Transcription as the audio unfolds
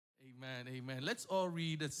Amen, amen. Let's all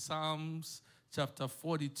read Psalms chapter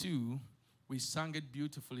 42. We sang it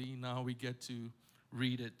beautifully. Now we get to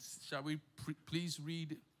read it. Shall we please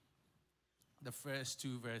read the first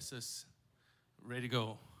two verses? Ready,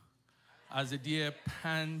 go. As the deer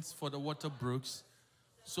pants for the water brooks,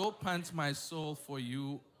 so pants my soul for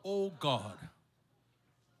you, O God.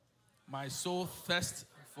 My soul thirsts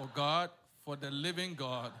for God, for the living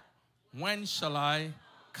God. When shall I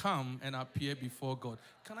come and appear before God?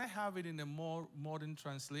 Can I have it in a more modern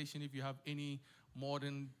translation? If you have any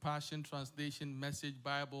modern Passion Translation, Message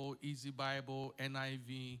Bible, Easy Bible,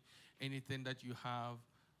 NIV, anything that you have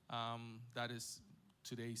that is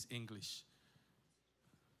today's English.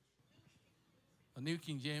 A New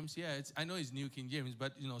King James, yeah, I know it's New King James,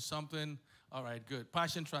 but something. All right, good.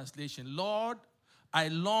 Passion Translation. Lord, I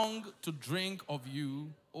long to drink of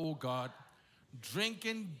you, O God,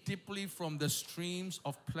 drinking deeply from the streams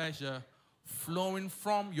of pleasure flowing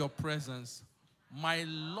from your presence. My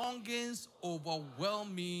longings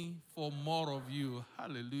overwhelm me for more of you.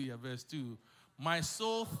 Hallelujah. Verse 2. My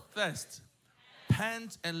soul thirsts,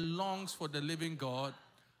 pants, and longs for the living God.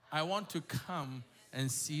 I want to come and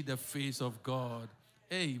see the face of God.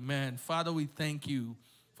 Amen. Father, we thank you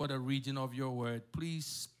for the reading of your word. Please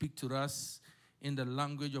speak to us in the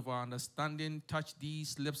language of our understanding. Touch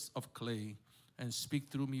these lips of clay and speak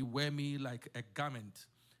through me. Wear me like a garment.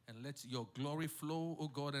 And let your glory flow, O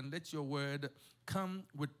God, and let your word come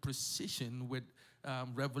with precision, with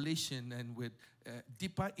revelation, and with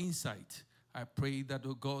deeper insight. I pray that,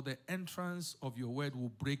 O God, the entrance of your word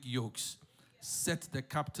will break yokes, set the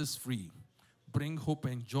captives free, bring hope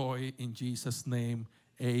and joy in Jesus' name.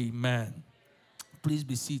 Amen. Please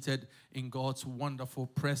be seated in God's wonderful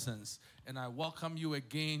presence. And I welcome you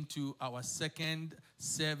again to our second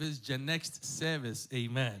service, the next service.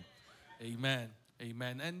 Amen. Amen.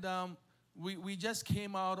 Amen. And we just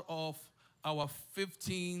came out of our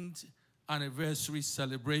 15th anniversary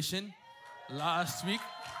celebration last week.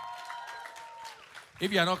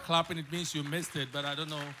 If you are not clapping, it means you missed it, but I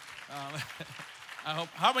don't know. I hope.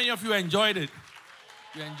 How many of you enjoyed it?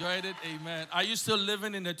 You enjoyed it? Amen. Are you still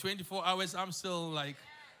living in the 24 hours? I'm still like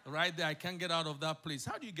right there. I can't get out of that place.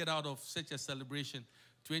 How do you get out of such a celebration?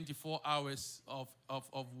 24 hours of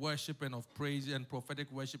worship and of praise and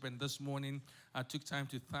prophetic worship. And this morning, I took time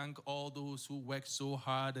to thank all those who worked so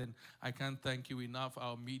hard. And I can't thank you enough.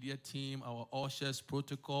 Our media team, our ushers,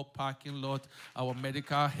 protocol, parking lot, our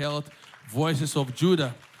medical health, Voices of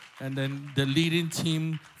Judah. And then the leading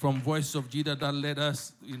team from Voices of Judah that led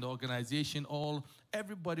us in the organization,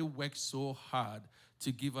 everybody worked so hard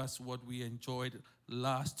to give us what we enjoyed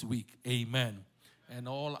last week. Amen. And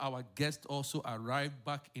all our guests also arrived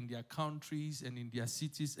back in their countries and in their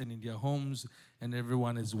cities and in their homes, and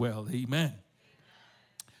everyone as well. Amen.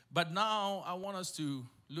 But now I want us to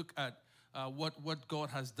look at what God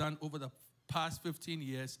has done over the past 15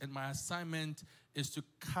 years, and my assignment is to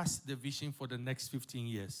cast the vision for the next 15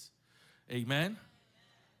 years. Amen?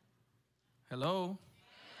 Hello?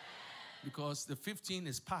 Because the 15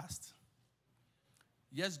 is past.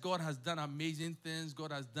 Yes, God has done amazing things.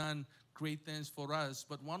 God has done great things for us.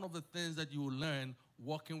 But one of the things that you will learn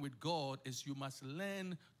walking with God is you must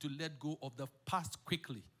learn to let go of the past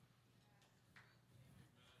quickly.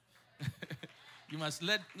 You must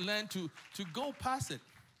learn to go past it.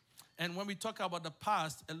 And when we talk about the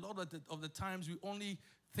past, a lot of the times we only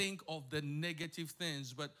think of the negative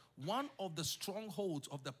things. But one of the strongholds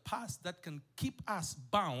of the past that can keep us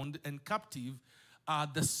bound and captive are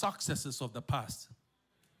the successes of the past.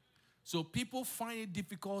 So people find it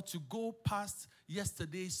difficult to go past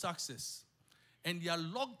yesterday's success. And they are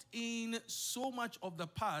locked in so much of the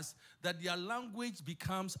past that their language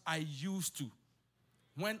becomes, I used to,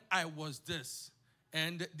 when I was this.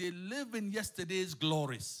 And they live in yesterday's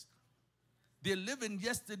glories. They live in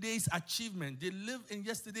yesterday's achievement. They live in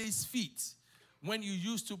yesterday's feats. When you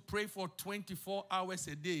used to pray for 24 hours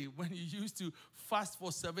a day, when you used to fast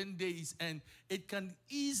for 7 days, and it can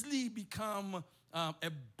easily become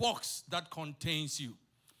a box that contains you.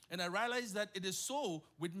 And I realize that it is so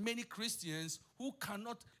with many Christians who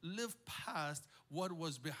cannot live past what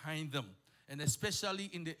was behind them. And especially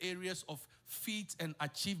in the areas of feat and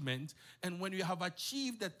achievement. And when you have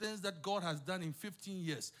achieved the things that God has done in 15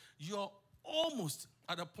 years, you're almost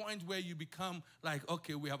at a point where you become like,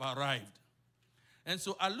 okay, we have arrived. And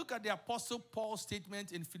so I look at the Apostle Paul's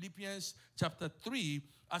statement in Philippians chapter 3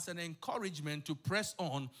 as an encouragement to press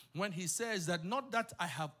on when he says that not that I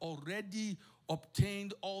have already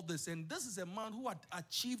obtained all this. And this is a man who had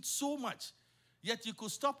achieved so much. Yet you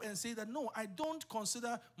could stop and say that, no, I don't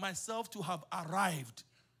consider myself to have arrived.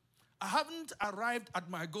 I haven't arrived at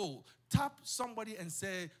my goal. Tap somebody and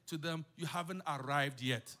say to them, you haven't arrived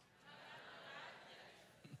yet.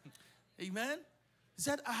 Amen? He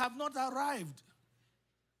said, I have not arrived.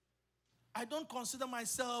 I don't consider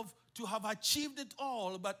myself to have achieved it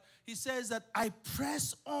all, but he says that I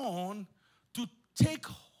press on to take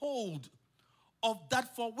hold of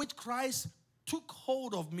that for which Christ took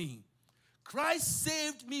hold of me. Christ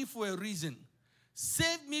saved me for a reason,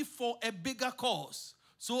 saved me for a bigger cause.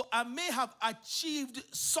 So I may have achieved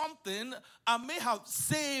something. I may have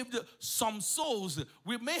saved some souls.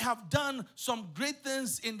 We may have done some great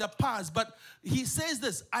things in the past. But he says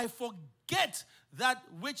this, I forget that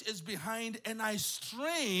which is behind and I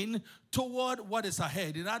strain toward what is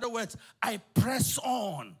ahead. In other words, I press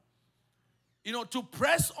on. You know, to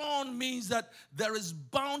press on means that there is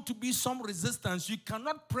bound to be some resistance. You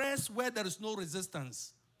cannot press where there is no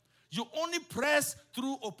resistance. You only press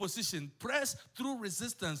through opposition, press through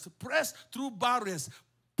resistance, press through barriers,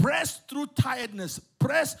 press through tiredness,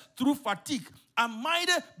 press through fatigue. I might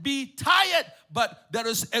be tired, but there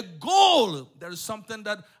is a goal. There is something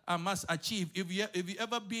that I must achieve. If you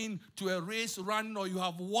ever been to a race run or you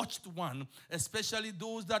have watched one, especially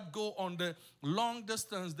those that go on the long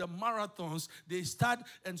distance, the marathons, they start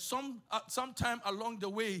and sometime along the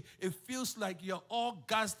way, it feels like you're all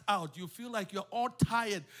gassed out. You feel like you're all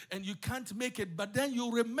tired and you can't make it. But then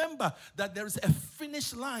you remember that there is a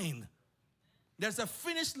finish line. There's a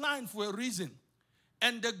finish line for a reason.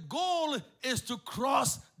 And the goal is to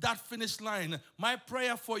cross that finish line. My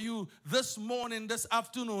prayer for you this morning, this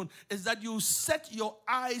afternoon, is that you set your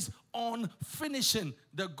eyes on finishing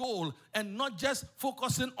the goal and not just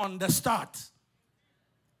focusing on the start.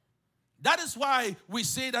 That is why we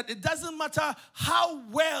say that it doesn't matter how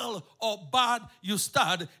well or bad you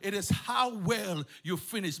start, it is how well you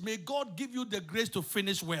finish. May God give you the grace to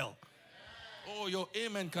finish well. Oh, your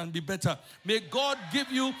amen can be better. May God give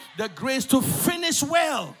you the grace to finish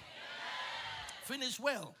well. Finish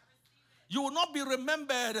well. You will not be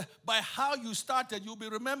remembered by how you started. You'll be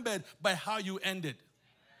remembered by how you ended.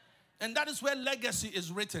 And that is where legacy is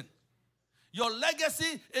written. Your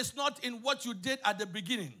legacy is not in what you did at the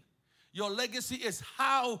beginning. Your legacy is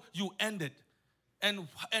how you ended. And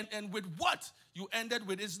with what you ended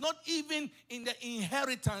with. It's not even in the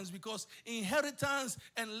inheritance, because inheritance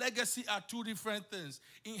and legacy are two different things.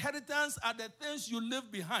 Inheritance are the things you leave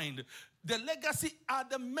behind. The legacy are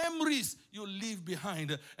the memories you leave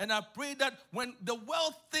behind. And I pray that when the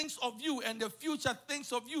world thinks of you and the future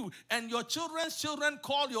thinks of you and your children's children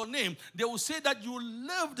call your name, they will say that you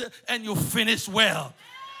lived and you finished well.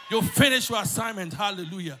 You finished your assignment.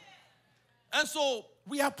 Hallelujah. And so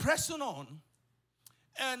we are pressing on.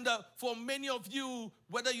 And for many of you,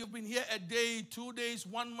 whether you've been here a day, 2 days,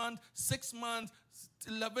 1 month, 6 months,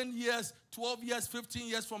 11 years, 12 years, 15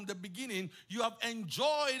 years from the beginning, you have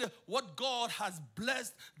enjoyed what God has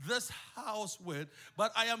blessed this house with.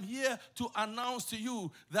 But I am here to announce to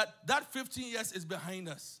you that that 15 years is behind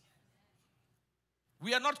us.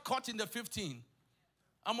 We are not caught in the 15.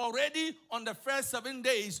 I'm already on the first 7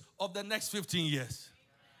 days of the next 15 years.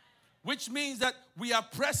 Which means that we are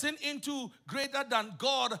pressing into greater than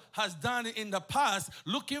God has done in the past,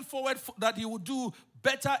 looking forward that he will do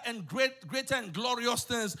better and greater and glorious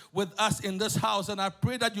things with us in this house. And I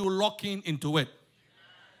pray that you lock into it.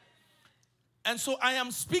 And so I am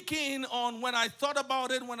speaking on when I thought about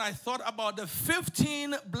the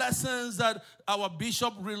 15 blessings that our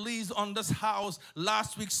bishop released on this house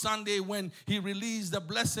last week Sunday, when he released the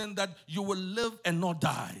blessing that you will live and not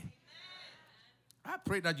die. I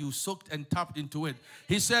pray that you soaked and tapped into it.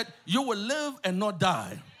 He said, you will live and not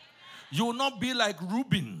die. You will not be like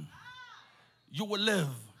Reuben. You will live.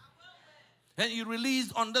 And he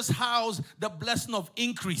released on this house the blessing of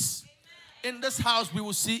increase. In this house, we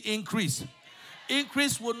will see increase.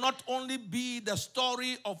 Increase will not only be the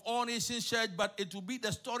story of All Nations Church, but it will be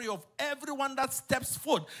the story of everyone that steps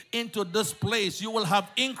foot into this place. You will have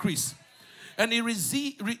increase. And he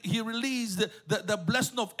released the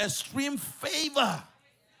blessing of extreme favor.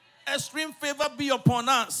 Extreme favor be upon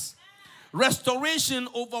us. Restoration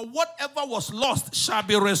over whatever was lost shall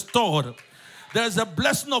be restored. There's a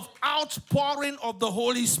blessing of outpouring of the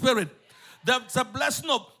Holy Spirit. There's a blessing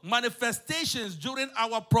of manifestations during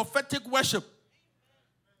our prophetic worship.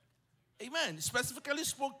 Amen. Specifically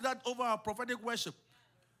spoke that over our prophetic worship.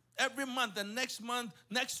 Every month, and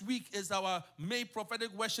next week is our May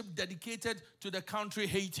prophetic worship dedicated to the country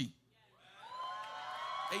Haiti.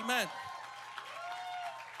 Amen.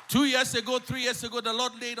 2 years ago, 3 years ago, the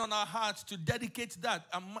Lord laid on our hearts to dedicate that,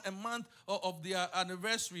 a month of their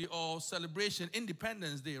anniversary or celebration,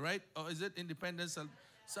 Independence Day, right? Or is it Independence?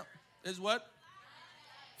 Is what?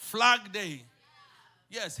 Flag Day.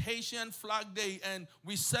 Yes, Haitian Flag Day, and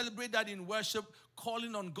we celebrate that in worship,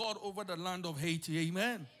 calling on God over the land of Haiti.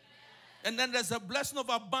 Amen. And then there's a blessing of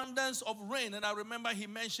abundance of rain. And I remember he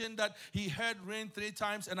mentioned that he heard rain 3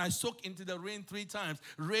 times, and I soaked into the rain 3 times.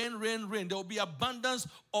 Rain, rain, rain. There will be abundance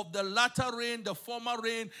of the latter rain, the former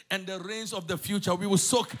rain, and the rains of the future. We will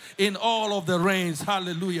soak in all of the rains.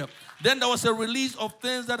 Hallelujah. Then there was a release of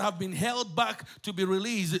things that have been held back to be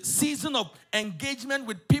released. Season of engagement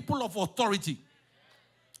with people of authority.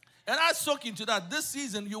 And I soak into that. This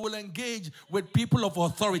season, you will engage with people of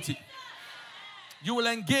authority. You will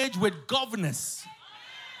engage with governors.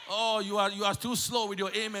 Oh, you are too slow with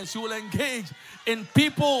your amens. You will engage in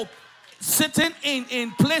people sitting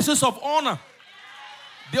in places of honor.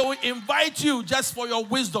 They will invite you just for your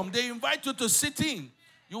wisdom. They invite you to sit in.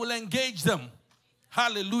 You will engage them.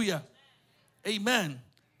 Hallelujah. Amen.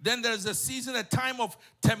 Then there's a season, a time of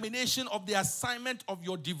termination of the assignment of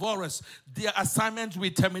your divorce. Their assignment will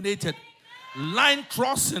be terminated. Line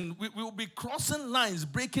crossing. We will be crossing lines,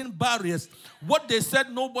 breaking barriers. What they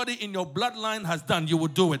said nobody in your bloodline has done, you will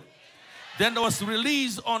do it. Then there was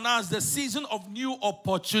released on us the season of new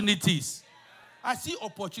opportunities. I see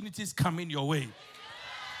opportunities coming your way.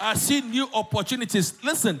 I see new opportunities.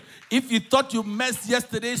 Listen, if you thought you messed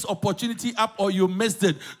yesterday's opportunity up or you missed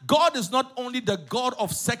it, God is not only the God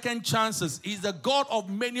of second chances. He's the God of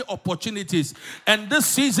many opportunities. And this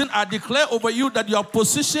season, I declare over you that you are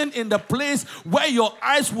positioned in the place where your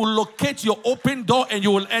eyes will locate your open door and you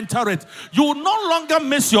will enter it. You will no longer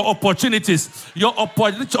miss your opportunities. Your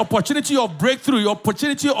opportunity of breakthrough, your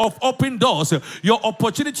opportunity of open doors, your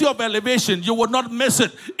opportunity of elevation, you will not miss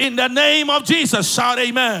it. In the name of Jesus, shout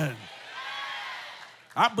amen.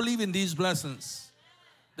 I believe in these blessings.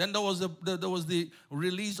 Then there was the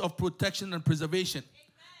release of protection and preservation.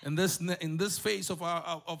 In this phase of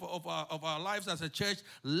our lives as a church,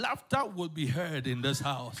 laughter will be heard in this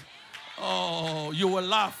house. Oh, you will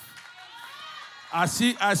laugh. I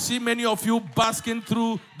see many of you basking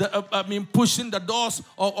through pushing the doors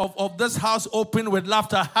of this house open with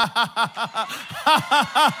laughter.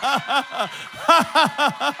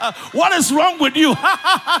 What is wrong with you?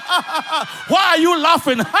 Why are you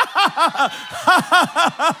laughing?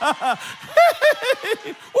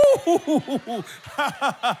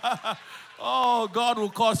 Oh, God will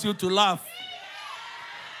cause you to laugh.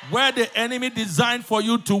 Where the enemy designed for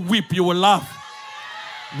you to weep, you will laugh.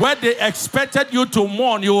 Where they expected you to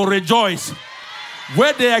mourn, you will rejoice.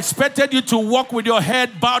 Where they expected you to walk with your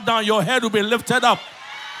head bowed down, your head will be lifted up.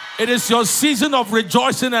 It is your season of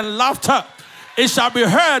rejoicing and laughter. It shall be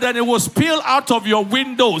heard and it will spill out of your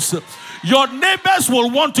windows. Your neighbors will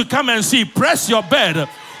want to come and see. Press your bed.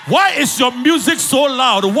 Why is your music so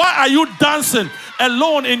loud? Why are you dancing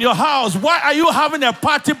alone in your house? Why are you having a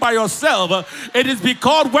party by yourself? It is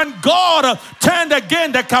because when God turned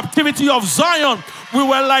again the captivity of Zion, we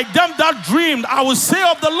were like them that dreamed. I will say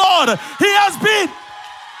of the Lord, He has been.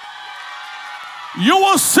 You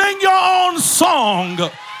will sing your own song.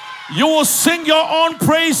 You will sing your own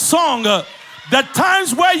praise song. The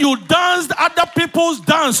times where you danced other people's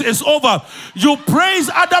dance is over. You praise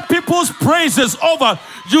other people's praise is over.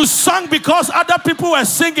 You sang because other people were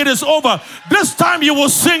singing is over. This time you will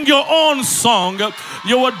sing your own song.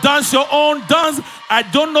 You will dance your own dance. I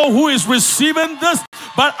don't know who is receiving this,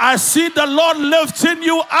 but I see the Lord lifting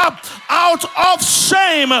you up out of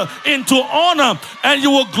shame into honor, and you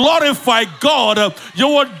will glorify God. You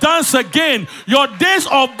will dance again. Your days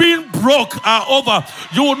of being broke are over.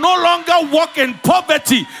 You will no longer walk in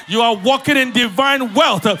poverty. You are walking in divine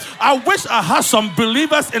wealth. I wish I had some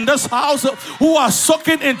believers in this house who are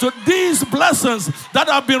soaking into these blessings that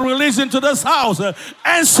have been released into this house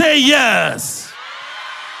and say yes.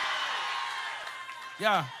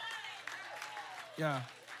 Yeah. Yeah.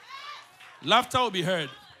 Laughter will be heard.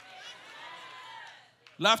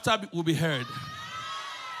 Laughter will be heard.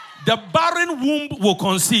 The barren womb will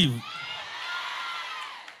conceive.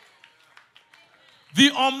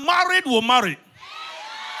 The unmarried will marry.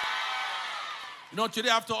 You know, today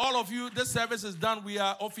after all of you, this service is done, we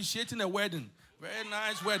are officiating a wedding. Very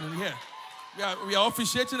nice wedding here. We are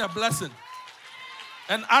officiating a blessing.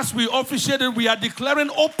 And as we officiate it, we are declaring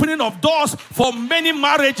opening of doors for many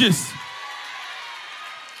marriages.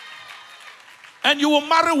 And you will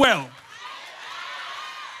marry well.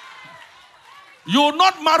 You will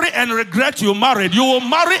not marry and regret you married. You will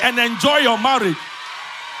marry and enjoy your marriage.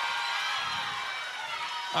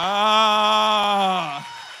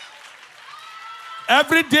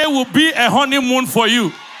 Every day will be a honeymoon for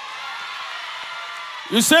you.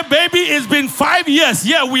 You say, baby, it's been 5 years.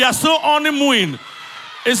 Yeah, we are still honeymooning.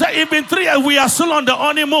 It's like it's been 3 years. We are still on the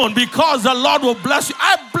honeymoon because the Lord will bless you.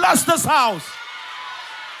 I bless this house.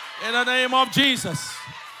 In the name of Jesus.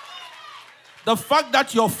 The fact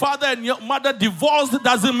that your father and your mother divorced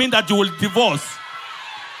doesn't mean that you will divorce.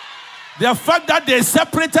 The fact that they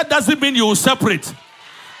separated doesn't mean you will separate.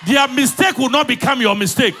 Their mistake will not become your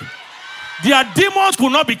mistake. Their demons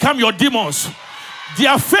will not become your demons.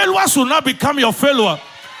 Their failures will not become your failure.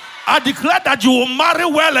 I declare that you will marry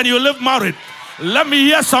well and you live married. Let me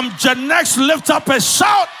hear some Gen X lift up a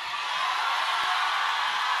shout.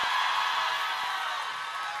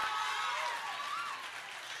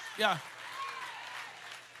 Yeah.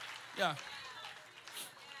 Yeah.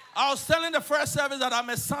 I was telling the first service that I'm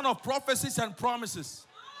a son of prophecies and promises.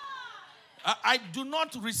 I do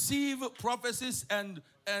not receive prophecies and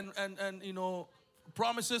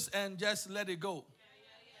promises and just let it go.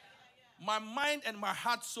 My mind and my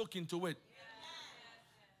heart soak into it.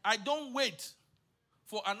 I don't wait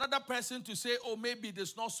for another person to say, oh, maybe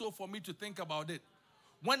it's not so for me to think about it.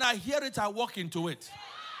 When I hear it, I walk into it.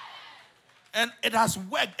 And it has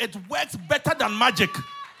worked. It works better than magic.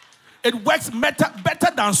 It works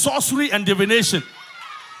better than sorcery and divination.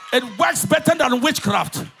 It works better than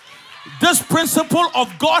witchcraft. This principle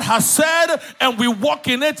of God has said, and we walk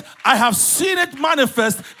in it. I have seen it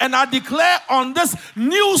manifest, and I declare on this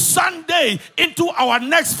new Sunday into our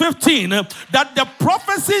next 15 that the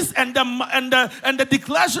prophecies and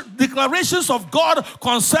the declarations of God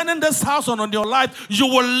concerning this house and on your life, you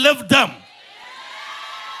will live them.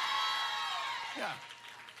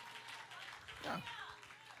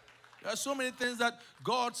 There are so many things that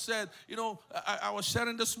God said. I was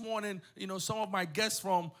sharing this morning, some of my guests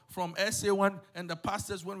from SA1 and the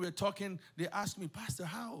pastors, when we were talking, they asked me, Pastor,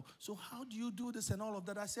 how? So how do you do this and all of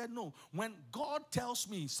that? I said, no. When God tells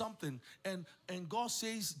me something and God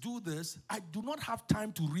says, do this, I do not have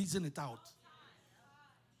time to reason it out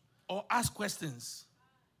or ask questions.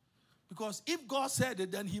 Because if God said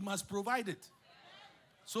it, then he must provide it.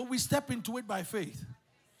 So we step into it by faith.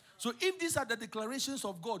 So if these are the declarations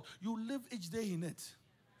of God, you live each day in it.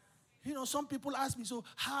 Some people ask me, so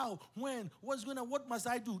how, when, what's going on, what must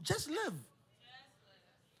I do? Just live.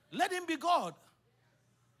 Let him be God.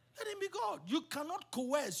 Let him be God. You cannot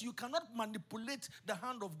coerce. You cannot manipulate the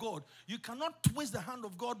hand of God. You cannot twist the hand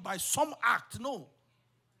of God by some act. No.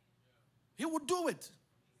 He will do it.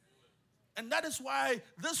 And that is why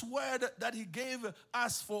this word that he gave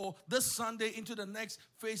us for this Sunday into the next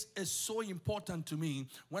phase is so important to me.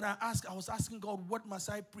 When I was asking God, what must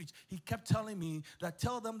I preach? He kept telling me that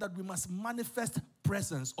tell them that we must manifest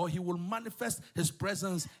presence, or he will manifest his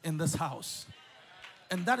presence in this house.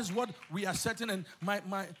 And that is what we are setting. And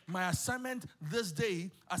my assignment this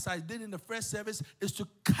day, as I did in the first service, is to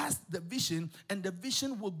cast the vision. And the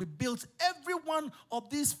vision will be built. Every one of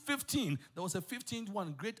these 15. There was a 15th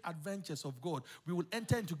one, great adventures of God. We will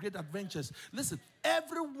enter into great adventures. Listen,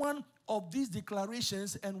 every one of these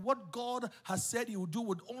declarations and what God has said he will do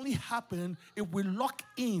would only happen if we lock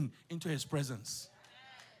into his presence.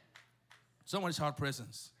 Someone shout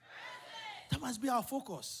presence. That must be our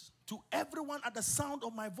focus. To everyone at the sound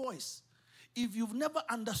of my voice, if you've never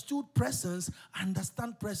understood presence,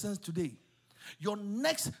 understand presence today. Your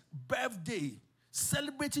next birthday,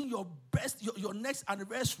 celebrating your next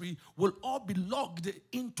anniversary will all be logged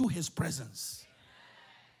into his presence.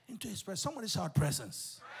 Into his presence. Somebody shout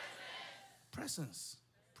presence. Presence.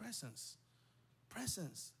 Presence.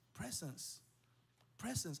 Presence. Presence.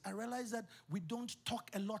 Presence. I realize that we don't talk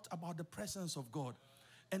a lot about the presence of God.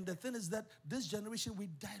 And the thing is that this generation, we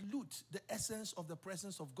dilute the essence of the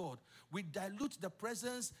presence of God. We dilute the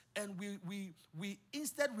presence, and we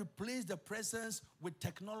instead replace the presence with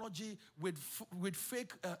technology, with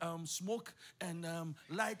fake smoke and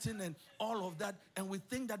lighting and all of that. And we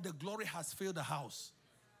think that the glory has filled the house.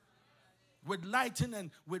 With lighting and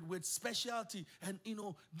with specialty. And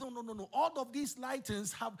no. All of these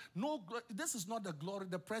lightings have no glory. This is not the glory,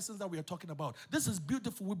 the presence that we are talking about. This is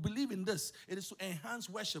beautiful. We believe in this. It is to enhance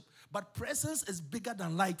worship. But presence is bigger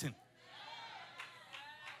than lighting.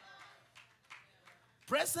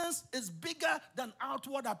 Presence is bigger than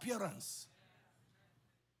outward appearance.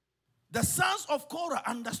 The sons of Korah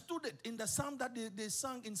understood it in the psalm that they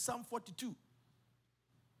sang in Psalm 42.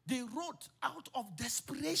 They wrote out of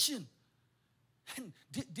desperation. And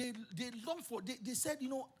they long for, they said,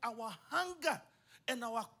 our hunger and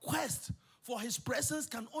our quest for his presence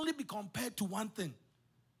can only be compared to one thing.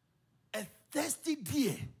 A thirsty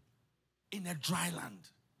deer in a dry land.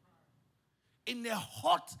 In a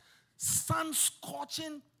hot,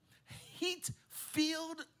 sun-scorching,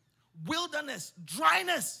 heat-filled wilderness,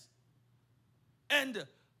 dryness. And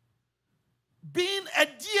being a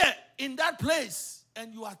deer in that place,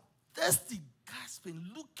 and you are thirsty, gasping,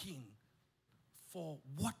 looking for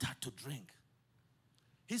water to drink.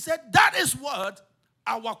 He said that is what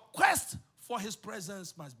our quest for his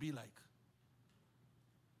presence must be like.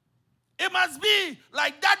 It must be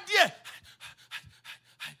like that dear.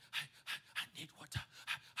 I need water.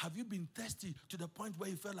 Have you been thirsty to the point where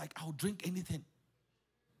you felt like I'll drink anything?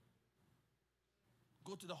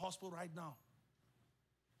 Go to the hospital right now.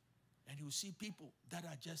 And you see people that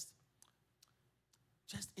are just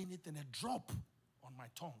anything, a drop on my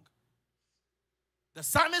tongue. The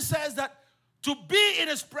psalmist says that to be in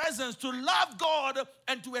his presence, to love God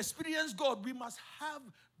and to experience God, we must have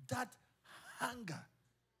that hunger,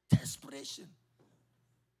 desperation.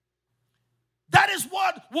 That is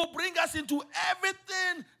what will bring us into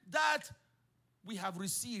everything that we have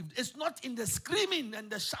received. It's not in the screaming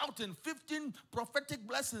and the shouting, 15 prophetic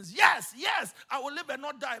blessings. Yes, I will live and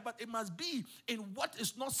not die, but it must be in what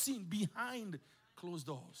is not seen behind closed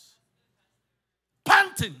doors.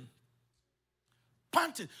 Panting.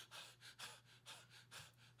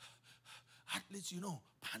 Athletes,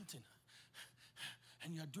 panting.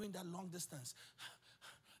 And you are doing that long distance.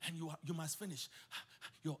 And you must finish.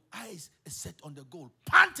 Your eyes is set on the goal.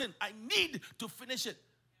 Panting, I need to finish it.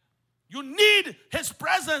 You need his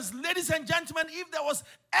presence, ladies and gentlemen. If there was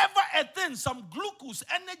ever a thing, some glucose,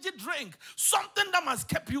 energy drink, something that must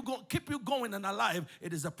keep you going and alive,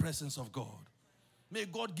 it is the presence of God. May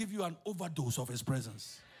God give you an overdose of his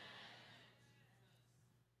presence.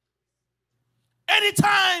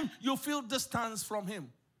 Anytime you feel distance from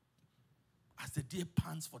him, as the deer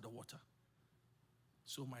pants for the water,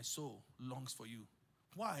 so my soul longs for you.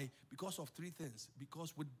 Why? Because of three things.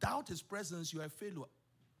 Because without his presence, you are a failure.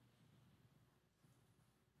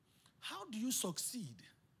 How do you succeed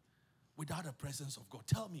without the presence of God?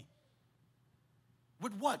 Tell me.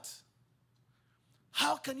 With what?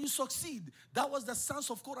 How can you succeed? That was the sons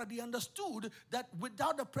of Korah. They understood that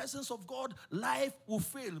without the presence of God, life will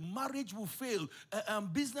fail, marriage will fail,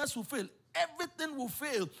 business will fail, everything will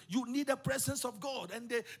fail. You need the presence of God. And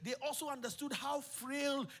they also understood how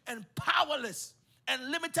frail and powerless and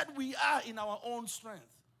limited we are in our own strength.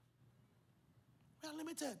 We are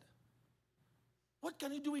limited. What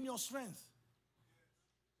can you do in your strength?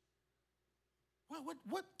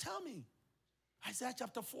 What? Tell me. Isaiah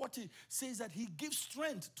chapter 40 says that he gives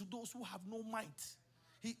strength to those who have no might.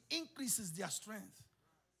 He increases their strength.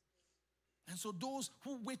 And so those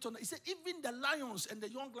who wait on, he said, even the lions and the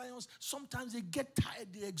young lions, sometimes they get tired,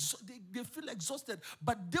 they feel exhausted.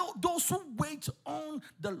 But those who wait on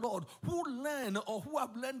the Lord, who learn or who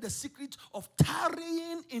have learned the secret of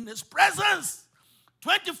tarrying in his presence,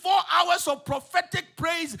 24 hours of prophetic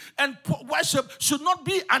praise and worship should not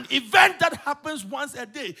be an event that happens once a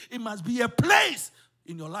day. It must be a place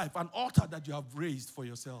in your life, an altar that you have raised for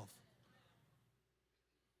yourself.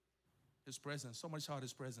 His presence. Somebody shout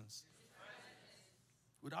his presence.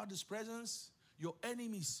 Without his presence, your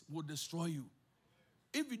enemies will destroy you.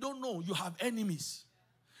 If you don't know, you have enemies.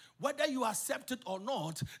 Whether you accept it or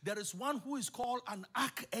not, there is one who is called an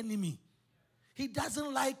arch enemy. He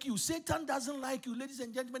doesn't like you. Satan doesn't like you. Ladies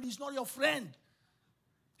and gentlemen, he's not your friend.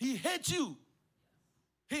 He hates you.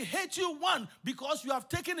 He hates you, one, because you have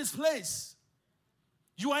taken his place.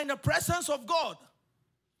 You are in the presence of God.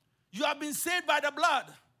 You have been saved by the blood.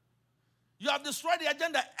 You have destroyed the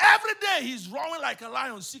agenda. Every day he's roaring like a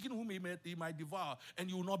lion, seeking whom he might devour, and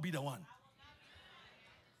you will not be the one.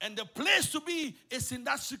 And the place to be is in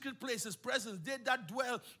that secret place, his presence. They that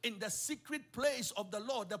dwell in the secret place of the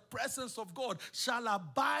Lord, the presence of God, shall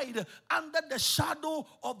abide under the shadow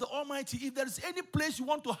of the Almighty. If there is any place you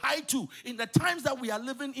want to hide to in the times that we are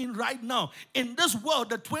living in right now, in this world,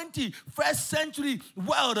 the 21st century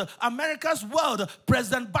world, America's world,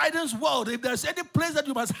 President Biden's world, if there's any place that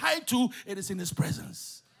you must hide to, it is in his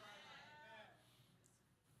presence.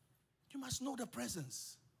 You must know the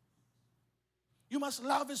presence. You must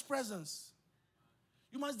love his presence.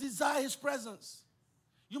 You must desire his presence.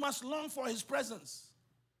 You must long for his presence.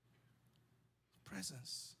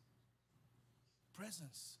 Presence.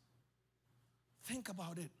 Presence. Think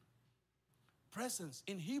about it. Presence.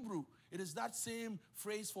 In Hebrew, it is that same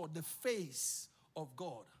phrase for the face of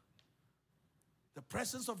God. The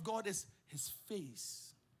presence of God is his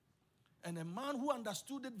face. And a man who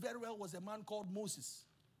understood it very well was a man called Moses.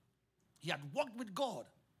 He had walked with God.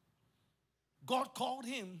 God called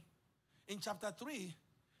him in chapter 3,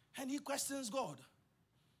 and he questions God.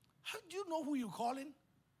 How do you know who you're calling?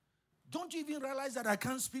 Don't you even realize that I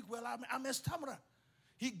can't speak well? I'm a stammerer.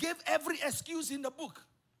 He gave every excuse in the book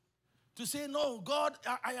to say, no, God,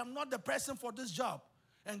 I am not the person for this job.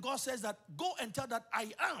 And God says that, go and tell that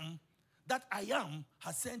I am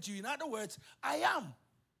has sent you. In other words, I am.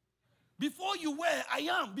 Before you were, I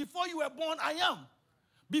am. Before you were born, I am.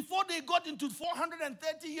 Before they got into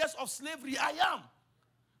 430 years of slavery, I am.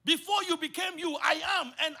 Before you became you, I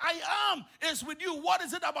am. And I am is with you. What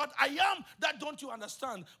is it about I am that don't you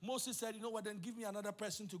understand? Moses said, you know what, then give me another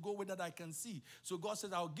person to go with that I can see. So God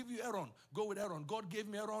said, I'll give you Aaron. Go with Aaron. God gave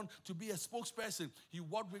me Aaron to be a spokesperson. He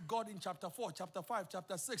walked with God in chapter 4, chapter 5,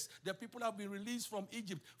 chapter 6. The people have been released from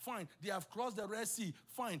Egypt. Fine. They have crossed the Red Sea.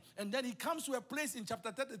 Fine. And then he comes to a place in chapter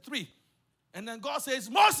 33. And then God says,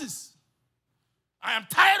 Moses, I am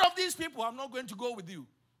tired of these people. I'm not going to go with you.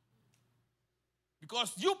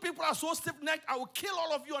 Because you people are so stiff-necked, I will kill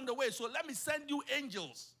all of you on the way. So let me send you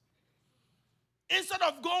angels. Instead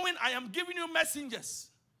of going, I am giving you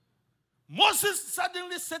messengers. Moses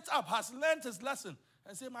suddenly sits up, has learned his lesson,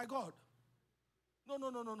 and say, my God,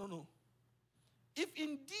 no. If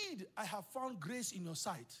indeed I have found grace in your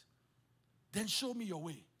sight, then show me your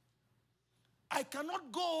way. I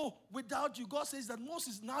cannot go without you. God says that,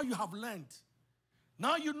 Moses, now you have learned.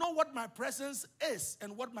 Now you know what my presence is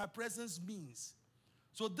and what my presence means.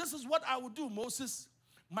 So this is what I will do, Moses.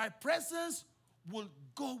 My presence will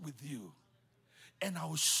go with you, and I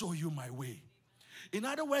will show you my way. In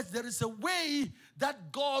other words, there is a way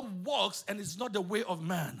that God walks, and it's not the way of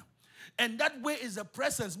man. And that way is a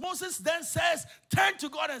presence. Moses then says, turn to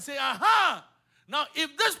God and say, aha! Now,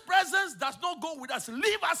 if this presence does not go with us,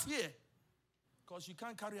 leave us here. Because you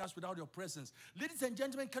can't carry us without your presence. Ladies and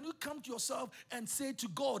gentlemen, can you come to yourself and say to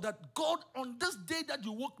God that, God, on this day that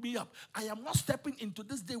you woke me up, I am not stepping into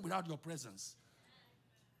this day without your presence.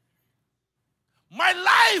 My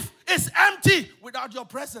life is empty without your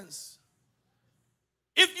presence.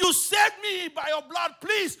 If you saved me by your blood,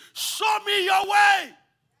 please show me your way.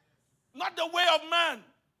 Not the way of man.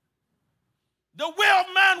 The way of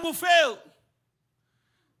man will fail.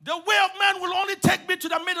 The way of man will only take me to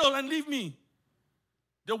the middle and leave me.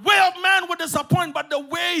 The way of man will disappoint, but the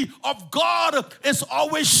way of God is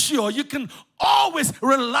always sure. You can always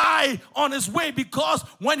rely on his way, because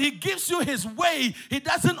when he gives you his way, he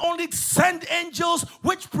doesn't only send angels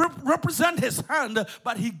which represent his hand,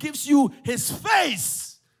 but he gives you his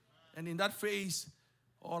face. And in that face,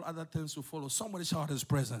 all other things will follow. Somebody shout his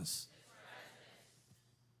presence.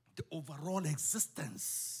 The overall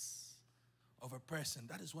existence of a person.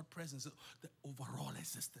 That is what presence is. The overall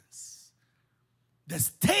existence. The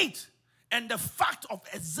state and the fact of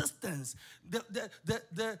existence.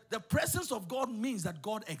 The presence of God means that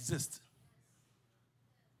God exists.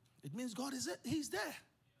 It means God is it. He's there.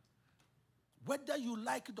 Whether you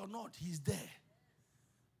like it or not, he's there.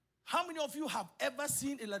 How many of you have ever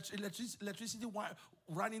seen electricity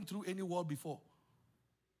running through any wall before?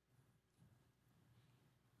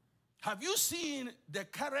 Have you seen the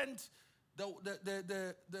current,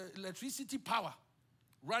 the electricity power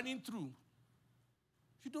running through?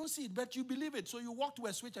 You don't see it, but you believe it. So you walk to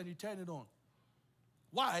a switch and you turn it on.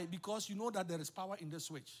 Why? Because you know that there is power in the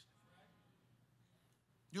switch.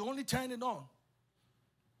 You only turn it on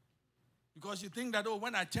because you think that, oh,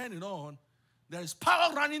 when I turn it on, there is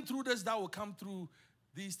power running through this that will come through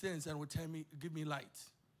these things and will give me light.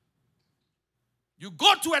 You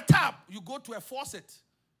go to a tap, you go to a faucet.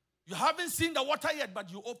 You haven't seen the water yet,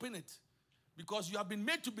 but you open it because you have been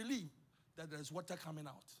made to believe that there is water coming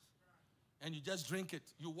out. And you just drink it.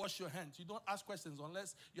 You wash your hands. You don't ask questions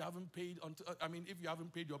unless you haven't paid. If you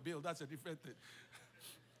haven't paid your bill, that's a different thing.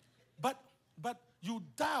 But you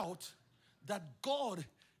doubt that God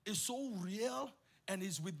is so real and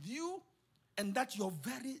is with you, and that your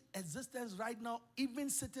very existence right now, even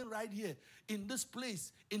sitting right here in this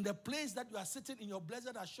place, in the place that you are sitting in your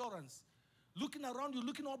blessed assurance, looking around you,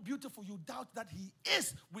 looking all beautiful, you doubt that he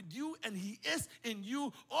is with you and he is in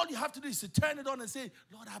you. All you have to do is to turn it on and say,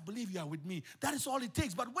 Lord, I believe you are with me. That is all it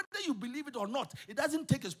takes. But whether you believe it or not, it doesn't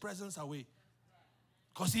take his presence away.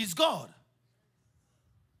 Because he's God.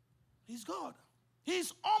 He's God.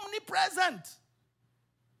 He's omnipresent.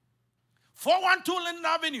 412 Linden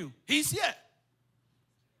Avenue. He's here.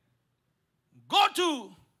 Go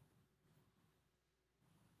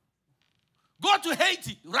to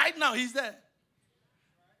Haiti. Right now, he's there.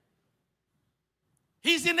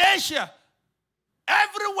 He's in Asia.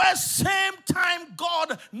 Everywhere, same time.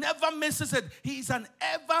 God never misses it. He's an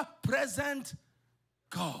ever-present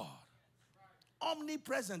God.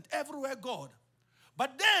 Omnipresent, everywhere God.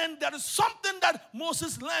 But then there is something that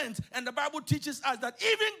Moses learned, and the Bible teaches us that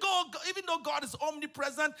even though God is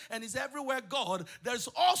omnipresent and is everywhere God, there is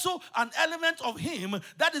also an element of him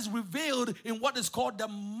that is revealed in what is called the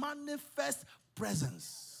manifest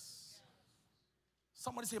presence.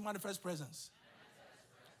 Somebody say manifest presence.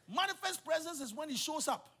 Manifest presence is when he shows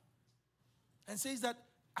up and says that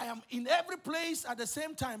I am in every place at the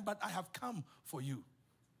same time, but I have come for you.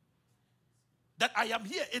 that I am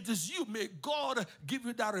here. It is you. May God give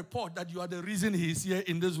you that report that you are the reason he is here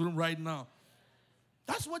in this room right now.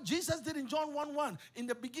 That's what Jesus did in John 1:1. In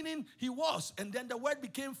the beginning, he was, and then the word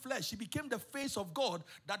became flesh. He became the face of God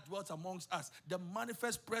that dwells amongst us. The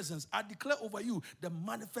manifest presence. I declare over you the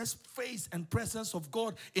manifest face and presence of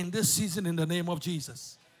God in this season in the name of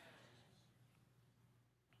Jesus.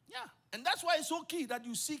 Yeah, and that's why it's so key that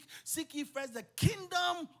you seek ye first the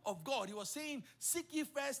kingdom of God. He was saying, seek ye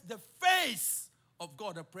first the face of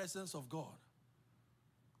God, the presence of God.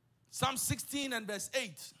 Psalm 16 and verse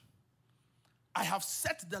 8. I have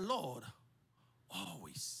set the Lord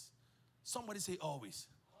always. Somebody say always.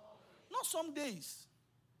 Not some days.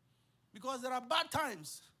 Because there are bad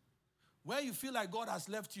times where you feel like God has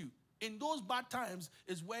left you. In those bad times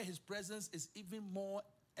is where his presence is even more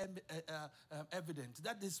evident.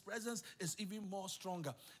 That his presence is even more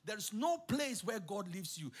stronger. There is no place where God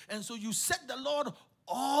leaves you. And so you set the Lord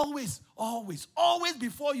always, always, always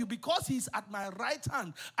before you, because he's at my right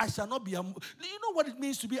hand. I shall not be. Do you know what it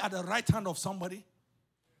means to be at the right hand of somebody?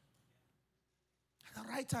 At the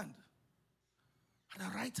right hand. At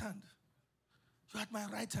the right hand. You're at my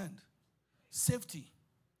right hand. Safety,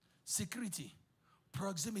 security,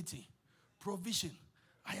 proximity, provision.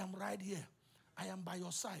 I am right here. I am by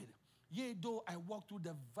your side. Yea, though I walk through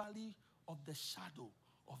the valley of the shadow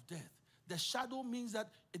of death. The shadow means that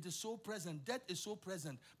it is so present. Death is so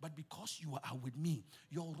present. But because you are with me,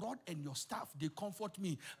 your rod and your staff, they comfort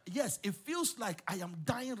me. Yes, it feels like I am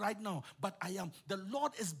dying right now, but I am. The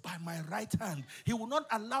Lord is by my right hand. He will not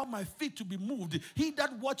allow my feet to be moved. He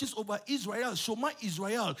that watches over Israel, Shema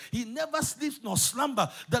Israel, he never sleeps nor slumber.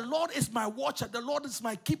 The Lord is my watcher. The Lord is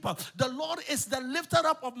my keeper. The Lord is the lifter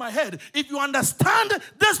up of my head. If you understand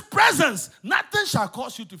this presence, nothing shall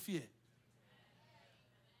cause you to fear.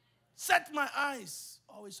 Set my eyes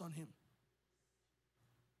always on him.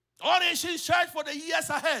 All nations church for the years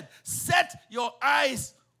ahead. Set your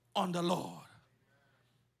eyes on the Lord.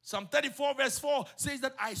 Psalm 34 verse 4 says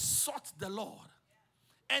that I sought the Lord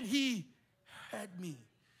and he heard me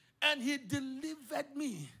and he delivered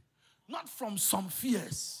me, not from some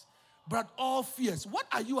fears, but all fears. What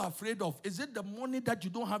are you afraid of? Is it the money that you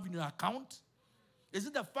don't have in your account? Is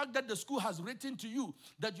it the fact that the school has written to you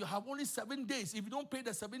that you have only 7 days? If you don't pay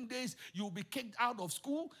the 7 days, you will be kicked out of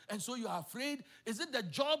school, and so you are afraid? Is it the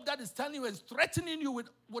job that is telling you and threatening you with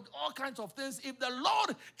all kinds of things? If the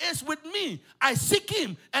Lord is with me, I seek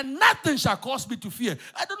him, and nothing shall cause me to fear.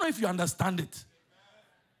 I don't know if you understand it.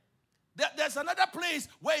 There's another place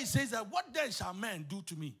where he says that, what then shall man do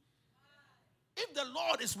to me? If the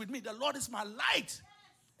Lord is with me, the Lord is my light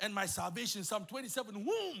and my salvation. Psalm 27,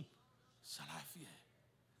 whom shall I fear?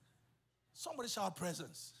 Somebody shout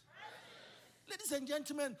presence. Ladies and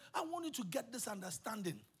gentlemen, I want you to get this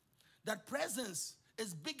understanding that presence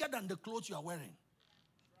is bigger than the clothes you are wearing.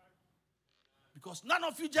 Because none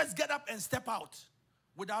of you just get up and step out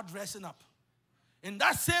without dressing up. In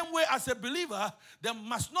that same way, as a believer, there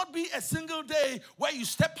must not be a single day where you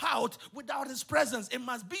step out without his presence. It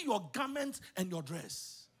must be your garment and your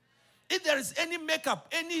dress. If there is any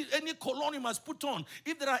makeup, any cologne you must put on,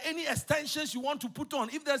 if there are any extensions you want to put on,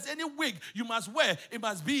 if there's any wig you must wear, it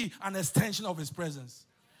must be an extension of his presence.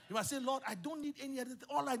 You must say, Lord, I don't need any other thing.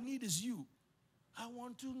 All I need is you. I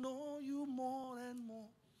want to know you more and more.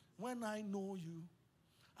 When I know you,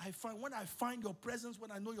 when I find your presence,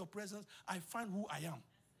 when I know your presence, I find who I am.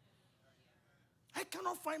 I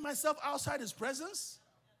cannot find myself outside his presence.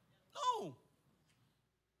 No.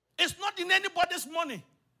 It's not in anybody's money.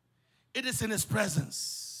 It is in his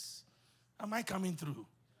presence. Am I coming through?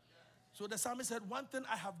 So the psalmist said, one thing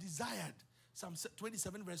I have desired. Psalm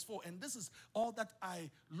 27 verse 4. And this is all that I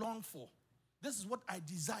long for. This is what I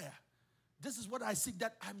desire. This is what I seek,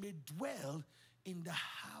 that I may dwell in the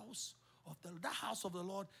house of the house of the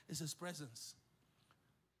Lord is his presence.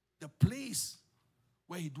 The place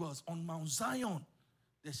where he dwells. On Mount Zion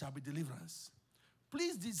there shall be deliverance.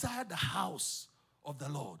 Please desire the house of the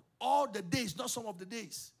Lord. All the days, not some of the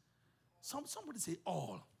days. Somebody say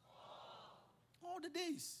all. All the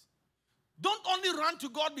days. Don't only run to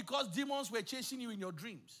God because demons were chasing you in your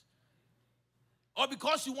dreams. Or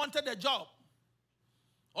because you wanted a job.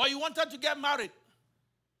 Or you wanted to get married.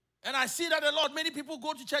 And I see that a lot. Many people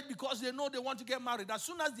go to church because they know they want to get married. As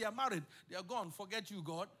soon as they are married, they are gone. Forget you,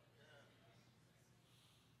 God.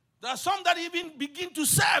 There are some that even begin to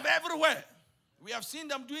serve everywhere. We have seen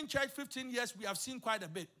them doing church 15 years. We have seen quite a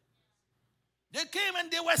bit. They came and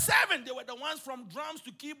they were serving. They were the ones from drums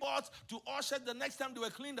to keyboards to ushers. The next time they were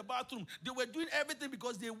cleaning the bathroom. They were doing everything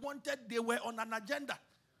because they were on an agenda.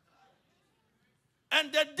 And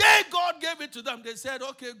the day God gave it to them, they said,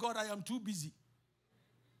 okay, God, I am too busy.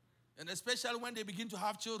 And especially when they begin to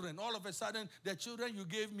have children, all of a sudden, the children you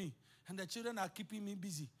gave me, and the children are keeping me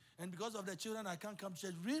busy. And because of the children, I can't come to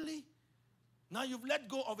church. Really? Now you've let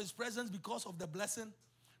go of his presence because of the blessing?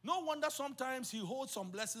 No wonder sometimes he holds some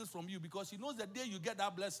blessings from you, because he knows the day you get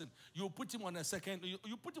that blessing, you put him on a second,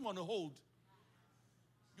 you put him on a hold.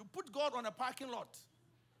 You put God on a parking lot.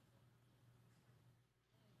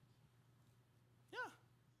 Yeah.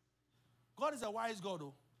 God is a wise God,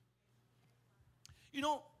 though. You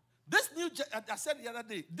know, I said the other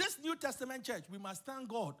day, this New Testament church, we must thank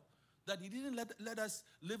God that he didn't let us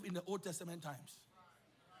live in the Old Testament times.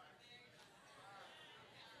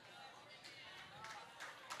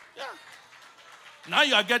 Yeah. Now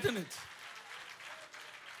you are getting it.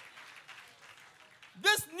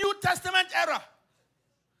 This New Testament era.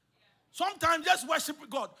 Sometimes just worship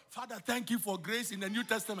God. Father, thank you for grace in the New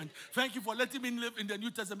Testament. Thank you for letting me live in the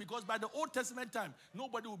New Testament, because by the Old Testament time,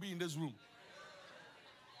 nobody will be in this room.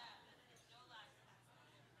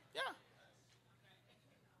 Yeah.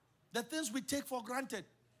 The things we take for granted.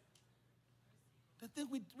 The things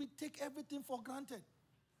we take everything for granted.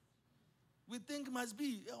 We think it must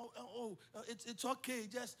be, it's okay,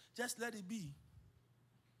 just let it be.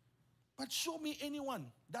 But show me anyone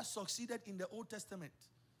that succeeded in the Old Testament.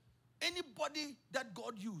 Anybody that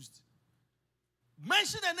God used.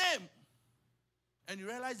 Mention a name. And you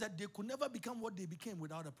realize that they could never become what they became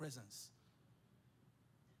without a presence.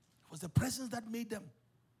 It was the presence that made them.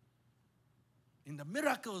 In the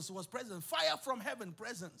miracles was presence. Fire from heaven,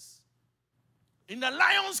 presence. In the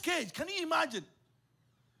lion's cage, can you imagine?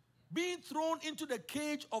 Being thrown into the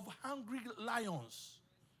cage of hungry lions.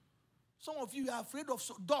 Some of you are afraid of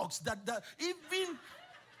dogs that even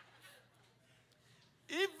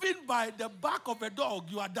by the back of a dog,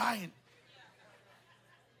 you are dying.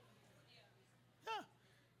 Yeah.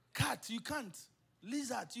 Cat, you can't.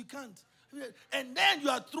 Lizard, you can't. And then you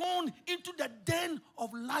are thrown into the den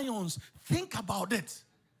of lions. Think about it.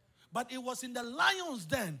 But it was in the lions'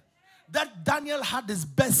 den that Daniel had his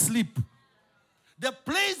best sleep. The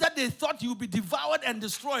place that they thought he would be devoured and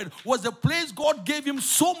destroyed was the place God gave him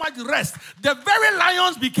so much rest. The very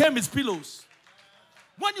lions became his pillows.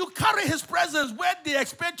 When you carry his presence, where they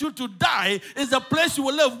expect you to die is the place you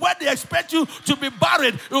will live. Where they expect you to be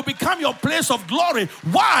buried, it will become your place of glory.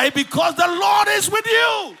 Why? Because the Lord is with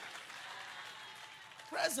you.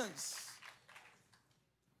 Presence.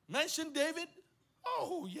 Mention David?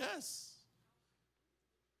 Oh, yes.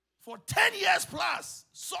 For 10 years plus,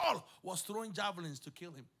 Saul was throwing javelins to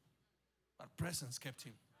kill him. But presence kept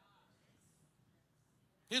him.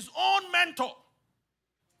 His own mentor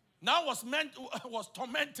now was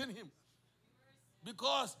tormenting him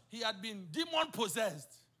because he had been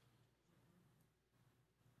demon-possessed.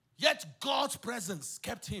 Yet God's presence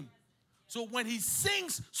kept him. So when he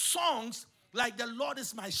sings songs like the Lord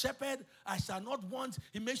is my shepherd, I shall not want.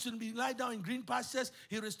 He makes me lie down in green pastures.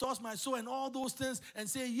 He restores my soul and all those things. And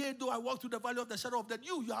say, yea, though I walk through the valley of the shadow of death.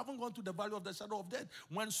 You haven't gone through the valley of the shadow of death.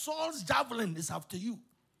 When Saul's javelin is after you.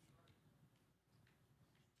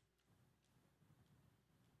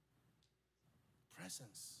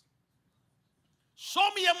 Presence. Show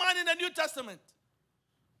me a man in the New Testament.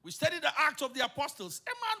 We studied the Acts of the Apostles. A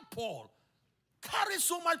man, Paul, carried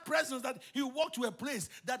so much presence that he walked to a place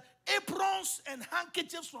that aprons and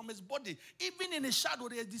handkerchiefs from his body, even in his shadow,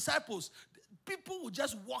 their disciples, people would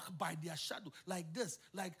just walk by their shadow like this,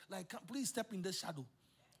 like please step in this shadow.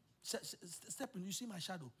 Step in, you see my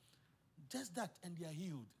shadow. Just that, and they are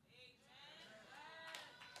healed.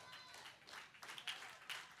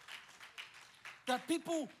 That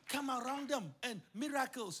people come around them and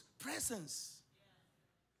miracles, presence.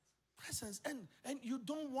 Presence. And you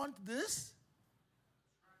don't want this?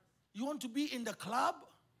 You want to be in the club?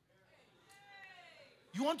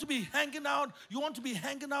 You want to be hanging out? You want to be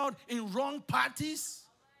hanging out in wrong parties?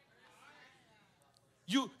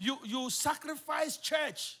 You sacrifice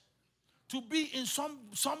church to be in some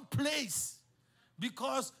place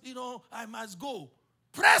because, I must go.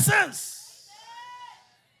 Presence.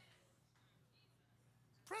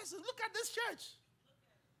 Presence. Look at this church.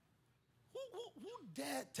 Who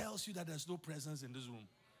dare tells you that there's no presence in this room?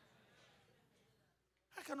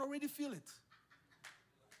 I can already feel it.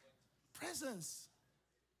 Presence.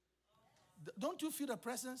 Don't you feel the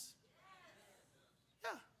presence?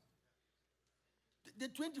 Yeah. The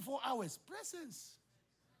 24 hours. Presence.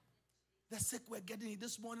 The sick were getting it.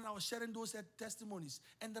 This morning I was sharing those testimonies.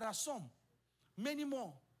 And there are some, many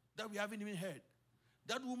more, that we haven't even heard.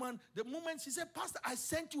 That woman, the moment she said, Pastor, I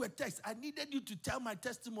sent you a text. I needed you to tell my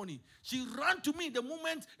testimony. She ran to me the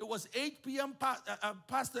moment it was 8 p.m.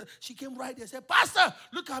 Pastor, she came right there and said, Pastor,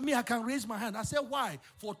 look at me. I can raise my hand. I said, why?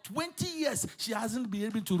 For 20 years, she hasn't been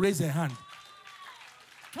able to raise her hand.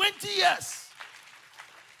 20 years.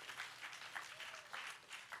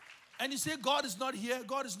 And you say, God is not here.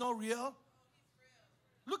 God is not real.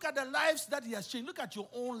 Look at the lives that he has changed. Look at your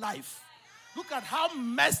own life. Look at how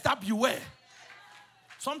messed up you were.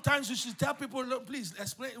 Sometimes you should tell people, look, please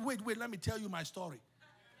explain. Wait, let me tell you my story.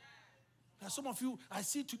 Now, some of you, I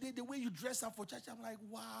see today the way you dress up for church. I'm like,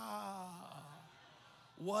 wow,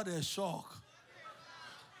 what a shock.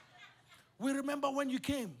 We remember when you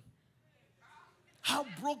came, how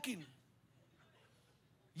broken.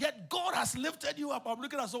 Yet God has lifted you up. I'm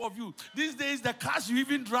looking at some of you. These days, the cars you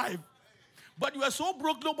even drive. But you are so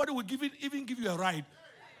broke, nobody will even give you a ride.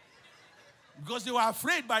 Because they were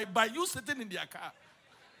afraid by you sitting in their car.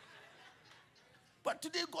 But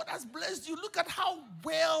today God has blessed you. Look at how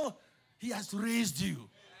well he has raised you.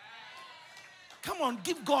 Come on,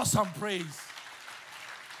 give God some praise.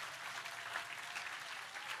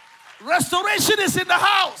 Restoration is in the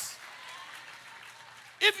house.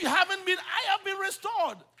 If you haven't been, I have been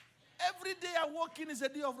restored. Every day I walk in is a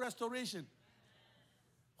day of restoration.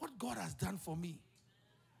 What God has done for me,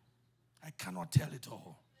 I cannot tell it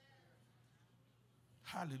all.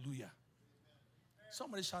 Hallelujah.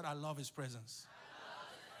 Somebody shout, I love his presence.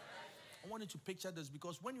 I want you to picture this,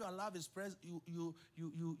 because when you allow his presence, you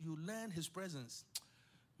learn his presence.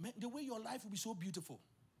 Man, the way your life will be so beautiful.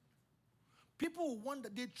 People will wonder,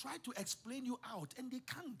 they try to explain you out and they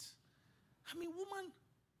can't. I mean, woman,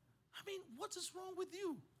 what is wrong with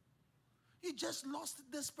you? You just lost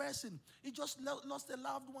this person. You just lost a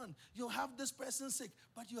loved one. You have this person sick,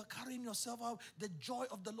 but you are carrying yourself out. The joy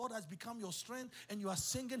of the Lord has become your strength, and you are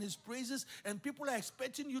singing his praises, and people are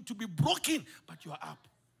expecting you to be broken, but you are up.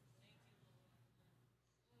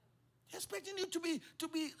 They're expecting you to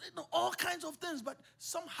be all kinds of things, but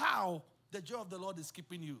somehow the joy of the Lord is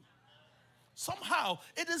keeping you. Somehow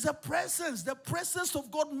it is a presence. The presence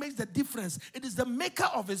of God makes the difference. It is the maker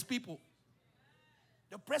of his people.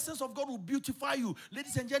 The presence of God will beautify you.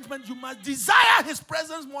 Ladies and gentlemen, you must desire his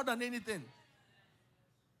presence more than anything.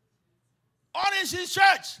 Orange is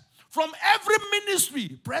church. From every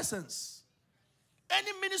ministry, presence.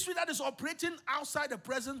 Any ministry that is operating outside the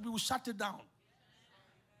presence, we will shut it down.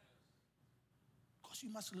 Because you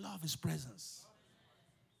must love his presence.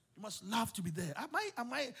 You must love to be there.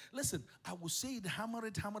 Listen, I will say it, hammer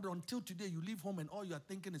it until today you leave home and all you are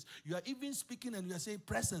thinking is, you are even speaking and you are saying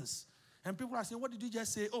presence. And people are saying, what did you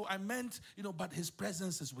just say? Oh, I meant, but his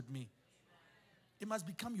presence is with me. It must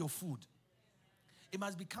become your food. It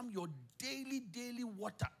must become your daily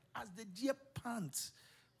water. As the deer pants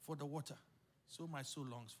for the water, so my soul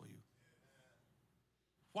longs for you.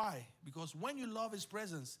 Why? Because when you love his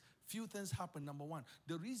presence, few things happen. Number one,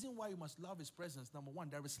 the reason why you must love his presence, number one,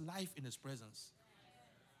 there is life in his presence.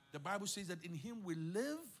 The Bible says that in him we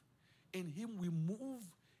live, in him we move,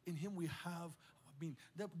 in him we have our being.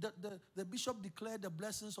 The bishop declared the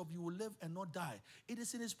blessings of you will live and not die. It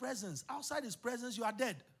is in his presence. Outside his presence, you are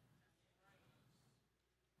dead.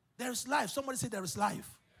 There is life. Somebody say there is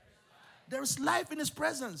life. There is life in his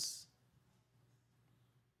presence.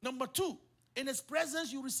 Number two, in his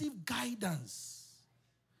presence you receive guidance,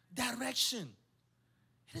 direction.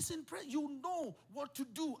 It is in presence. You know what to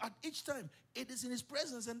do at each time. It is in his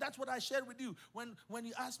presence, and that's what I shared with you when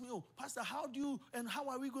you asked me, oh, Pastor, how do you and how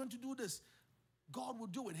are we going to do this? God will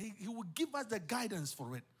do it. He will give us the guidance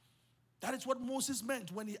for it. That is what Moses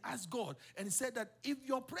meant when he asked God, and he said that if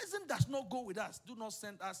your presence does not go with us, do not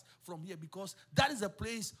send us from here, because that is a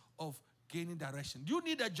place of gaining direction. Do you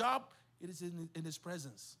need a job? It is in his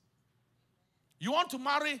presence. You want to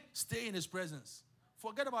marry? Stay in his presence.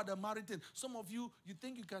 Forget about the married thing. Some of you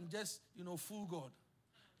think you can just, fool God.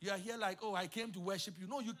 You are here like, oh, I came to worship you.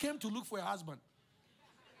 No, you came to look for a husband.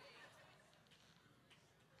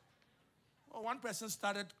 Well, one person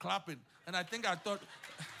started clapping, and I thought,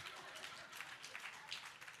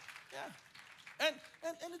 yeah.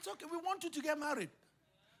 And it's okay. We want you to get married.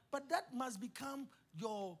 But that must become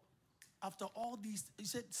your, after all these, he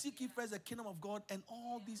said, seek ye first the kingdom of God and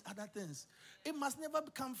all these other things. It must never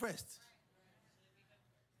become first.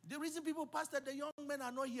 The reason people, Pastor, the young men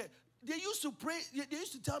are not here. They used to pray, they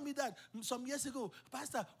used to tell me that some years ago,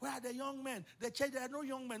 Pastor, where are the young men? The church, there are no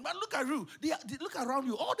young men. But look at you. They look around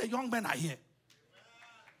you. All the young men are here.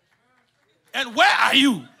 And where are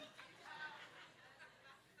you?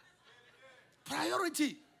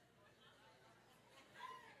 Priority.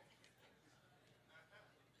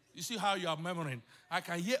 You see how you are murmuring. I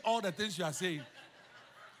can hear all the things you are saying.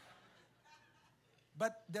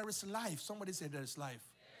 But there is life. Somebody said there is life.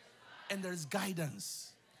 And there is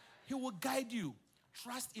guidance. He will guide you.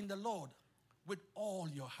 Trust in the Lord with all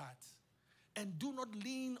your heart. And do not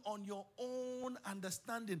lean on your own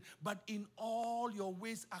understanding, but in all your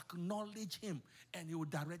ways acknowledge him, and he will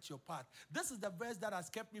direct your path. This is the verse that has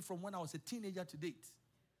kept me from when I was a teenager to date.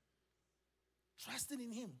 Trusting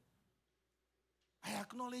in him. I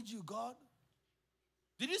acknowledge you, God.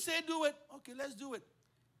 Did you say do it? Okay, let's do it.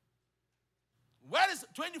 Where is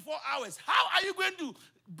 24 hours? How are you going to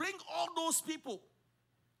bring all those people?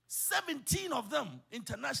 17 of them,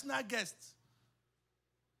 international guests.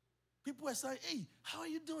 People were saying, hey, how are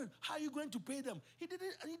you doing? How are you going to pay them? He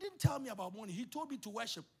didn't tell me about money. He told me to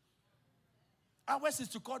worship. Ours is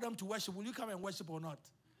to call them to worship. Will you come and worship or not?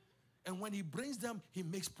 And when he brings them, he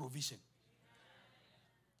makes provision.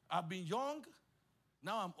 I've been young.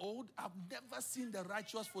 Now I'm old. I've never seen the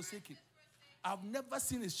righteous forsaken. I've never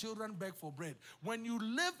seen his children beg for bread. When you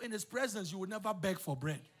live in his presence, you will never beg for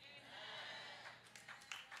bread.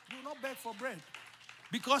 You will not beg for bread.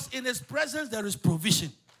 Because in his presence, there is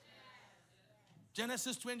provision.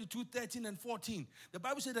 Genesis 22, 13 and 14. The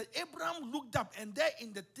Bible said that Abraham looked up, and there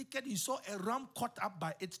in the thicket he saw a ram caught up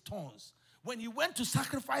by its thorns. When he went to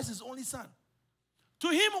sacrifice his only son, to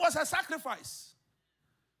him it was a sacrifice.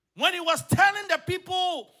 When he was telling the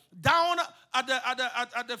people down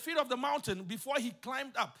at the feet of the mountain before he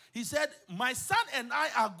climbed up, he said, my son and I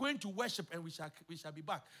are going to worship, and we shall be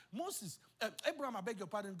back. Abraham, I beg your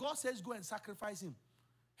pardon, God says go and sacrifice him.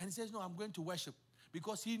 And he says, no, I'm going to worship.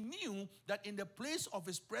 Because he knew that in the place of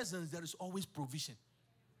his presence, there is always provision.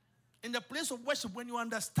 In the place of worship, when you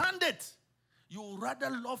understand it, you will rather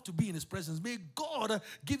love to be in his presence. May God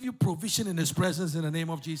give you provision in his presence in the name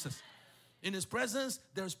of Jesus. In his presence,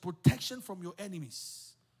 there is protection from your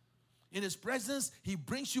enemies. In his presence, he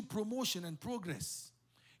brings you promotion and progress.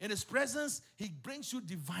 In his presence, he brings you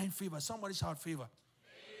divine favor. Somebody shout favor.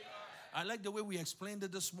 I like the way we explained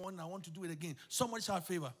it this morning. I want to do it again. Somebody shout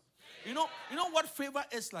favor. You know what favor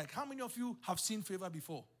is like? How many of you have seen favor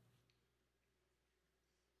before?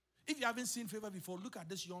 If you haven't seen favor before, look at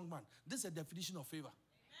this young man. This is a definition of favor.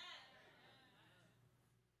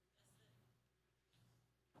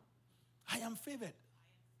 I am favored.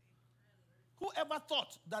 Whoever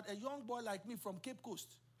thought that a young boy like me from Cape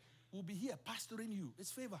Coast will be here pastoring you?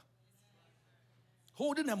 It's favor.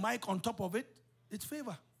 Holding a mic on top of it, it's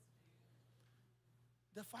favor.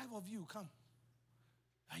 The 5 of you, come.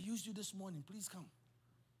 I used you this morning. Please come.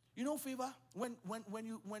 You know favor? When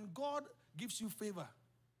God gives you favor,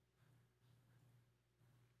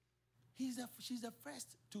 she's the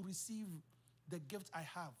first to receive the gift I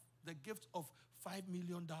have, the gift of $5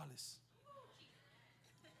 million.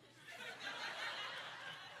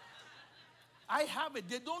 I have it.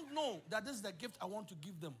 They don't know that this is the gift I want to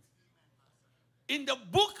give them. In the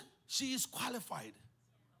book, she is qualified.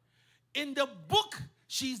 In the book,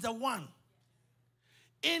 she is the one.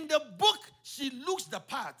 In the book, she looks the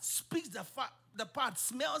part, speaks the part,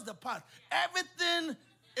 smells the part. Everything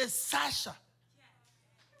is Sasha.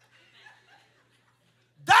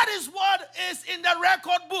 That is what is in the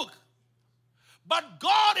record book. But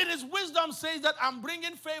God in his wisdom says that I'm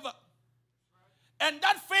bringing favor. And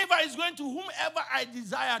that favor is going to whomever I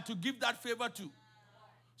desire to give that favor to.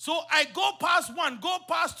 So I go past 1, go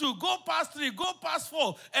past 2, go past 3, go past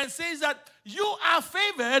 4, and says that you are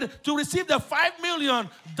favored to receive the $5 million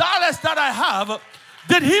that I have.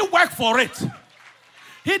 Did he work for it?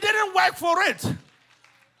 He didn't work for it.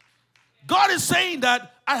 God is saying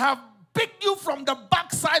that I have picked you from the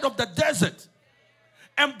backside of the desert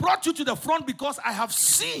and brought you to the front because I have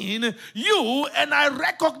seen you and I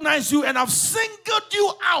recognize you and I've singled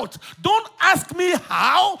you out. Don't ask me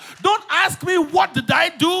how. Don't ask me what did I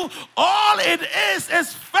do. All it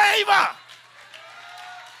is favor.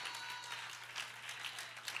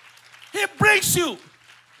 He brings you.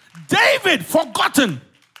 David, forgotten.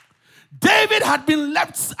 David had been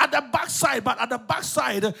left at the backside, but at the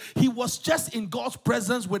backside, he was just in God's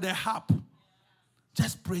presence with a harp.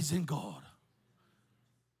 Just praising God.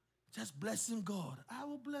 Just blessing God. I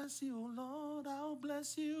will bless you, Lord. I will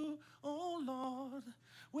bless you, oh Lord.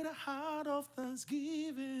 With a heart of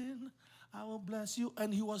thanksgiving, I will bless you.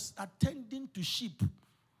 And he was attending to sheep.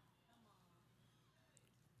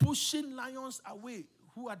 Pushing lions away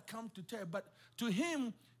who had come to tear. But to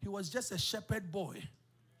him, he was just a shepherd boy.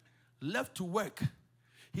 Left to work.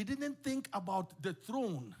 He didn't think about the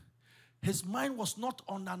throne. His mind was not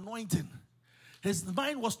on anointing. His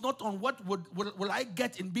mind was not on what will I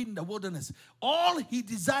get in being in the wilderness. All he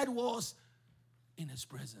desired was in his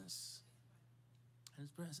presence. In his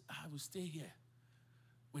presence, I will stay here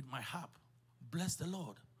with my harp. Bless the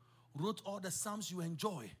Lord. wrote all the psalms you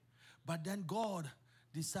enjoy. But then God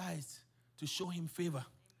decides to show him favor.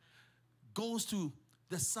 Goes to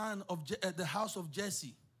the son of the house of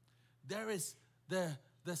Jesse. There is the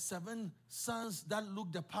 7 sons that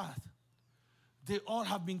look the path. They all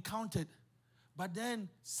have been counted. But then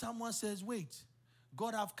someone says, wait,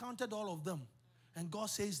 God, I've counted all of them. And God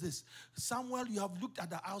says this, Samuel, you have looked at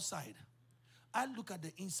the outside. I look at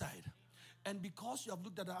the inside. And because you have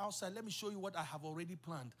looked at the outside, let me show you what I have already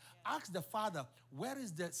planned. Ask the father, where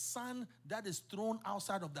is the son that is thrown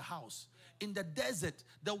outside of the house? In the desert,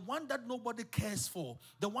 the one that nobody cares for,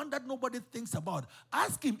 the one that nobody thinks about.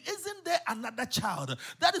 Ask him, isn't there another child?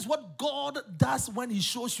 That is what God does when he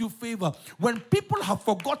shows you favor. When people have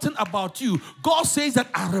forgotten about you, God says that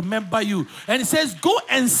I remember you. And he says, go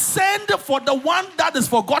and send for the one that is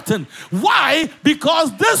forgotten. Why?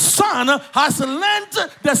 Because this son has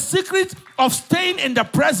learned the secret of staying in the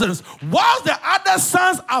presence, while the other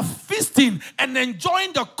sons are feasting and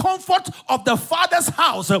enjoying the comfort of the father's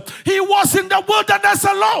house. He was in the wilderness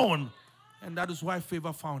alone, and that is why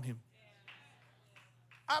favor found him.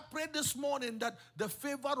 I pray this morning that the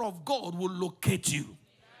favor of God will locate you,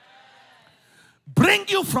 bring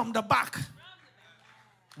you from the back.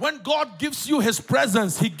 When God gives you his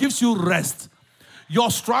presence, he gives you rest. Your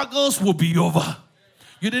struggles will be over.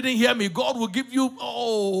 You didn't hear me. God will give you,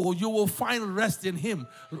 you will find rest in him.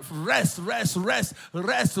 Rest, rest, rest,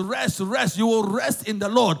 rest, rest, rest. You will rest in the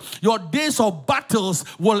Lord. Your days of battles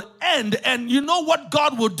will end. And you know what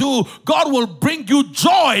God will do? God will bring you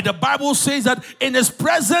joy. The Bible says that in his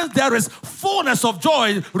presence there is fullness of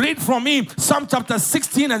joy. Read from me Psalm chapter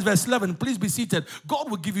 16 and verse 11. Please be seated.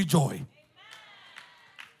 God will give you joy.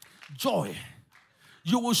 Joy.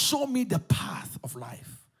 You will show me the path of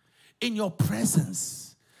life. In your presence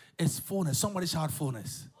is fullness. Somebody shout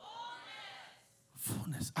fullness.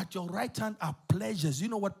 Fullness. At your right hand are pleasures. You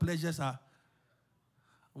know what pleasures are?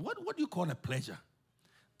 What do you call a pleasure?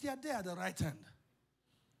 They are there at the right hand.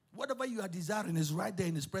 Whatever you are desiring is right there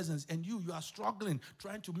in his presence. And you are struggling,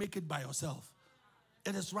 trying to make it by yourself.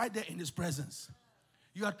 It is right there in his presence.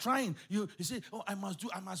 You are trying. You say, I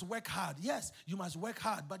must work hard. Yes, you must work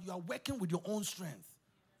hard, but you are working with your own strength.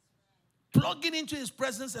 Plug in into his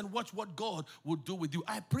presence and watch what God will do with you.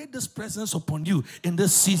 I pray this presence upon you in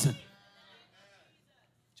this season.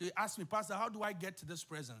 So you ask me, Pastor, how do I get to this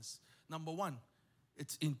presence? Number one,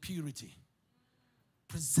 it's in purity.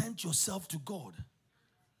 Present yourself to God.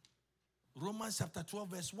 Romans chapter 12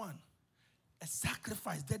 verse 1. A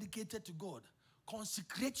sacrifice dedicated to God.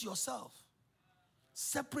 Consecrate yourself.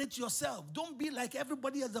 Separate yourself. Don't be like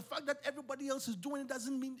everybody else. The fact that everybody else is doing it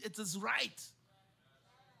doesn't mean it is right.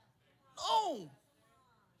 No.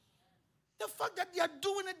 The fact that they are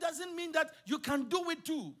doing it doesn't mean that you can do it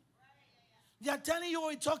too. They are telling you,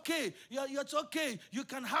 it's okay. It's okay. You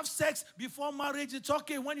can have sex before marriage. It's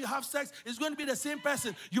okay. When you have sex, it's going to be the same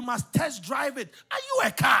person. You must test drive it. Are you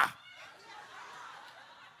a car?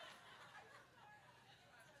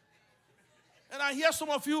 And I hear some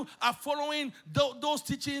of you are following those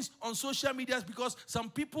teachings on social media because some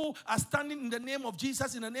people are standing in the name of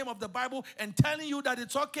Jesus, in the name of the Bible, and telling you that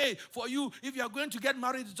it's okay for you. If you are going to get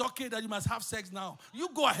married, it's okay that you must have sex now. You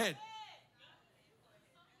go ahead.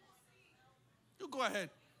 You go ahead.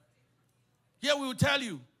 Here we will tell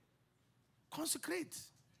you, consecrate.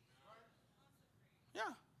 Yeah.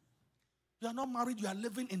 You are not married, you are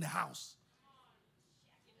living in the house.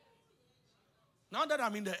 Now that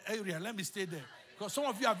I'm in the area, let me stay there. Because some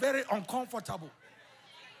of you are very uncomfortable.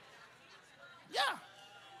 Yeah.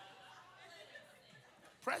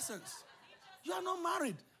 Presence. You are not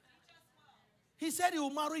married. He said he will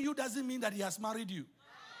marry you doesn't mean that he has married you.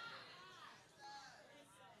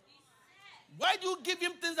 Why do you give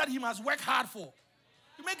him things that he must work hard for?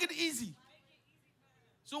 You make it easy.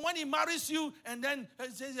 So when he marries you and then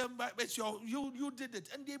he says, it's you did it.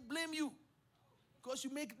 And they blame you. Because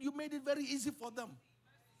you made it very easy for them.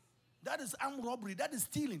 That is armed robbery. That is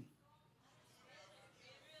stealing.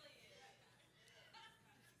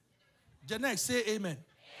 Janek, say amen. Amen.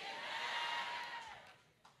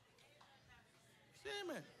 Say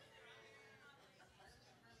amen.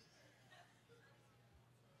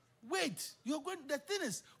 Wait. The thing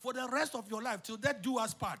is, for the rest of your life, till that do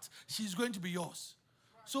us part, she's going to be yours.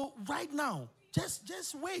 So right now,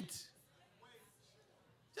 just wait.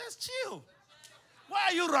 Just chill. Where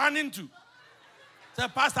are you running to? Say,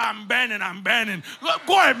 Pastor, I'm burning.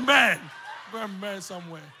 Go and burn. Go and burn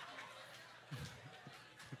somewhere.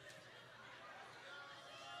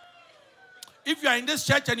 If you are in this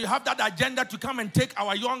church and you have that agenda to come and take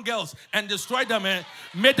our young girls and destroy them,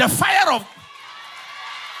 may the fire of...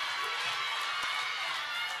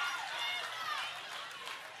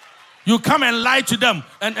 You come and lie to them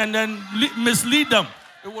and then mislead them.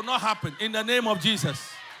 It will not happen in the name of Jesus.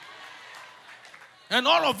 And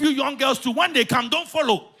all of you young girls too, when they come, don't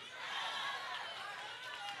follow.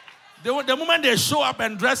 The moment they show up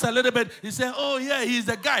and dress a little bit, he say, oh yeah, he's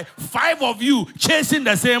the guy. 5 of you chasing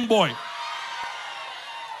the same boy.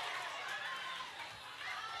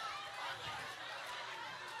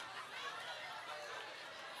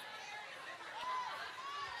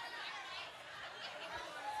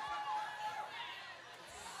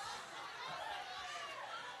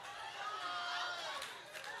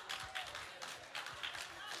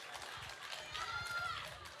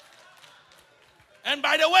 And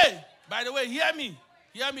by the way, hear me,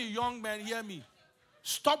 young man, hear me.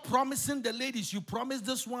 Stop promising the ladies. You promise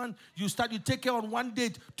this one, you take her on 1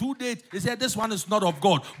 date, 2 dates. They say, this one is not of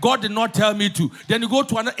God. God did not tell me to. Then you go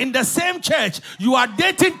to another. In the same church, you are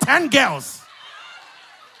dating 10 girls.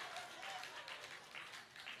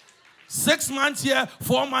 6 months here,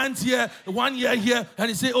 4 months here, 1 year here. And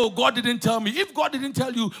you say, oh, God didn't tell me. If God didn't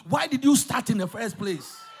tell you, why did you start in the first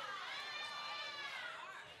place?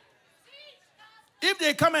 If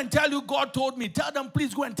they come and tell you, God told me, tell them,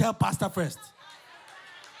 please go and tell pastor first.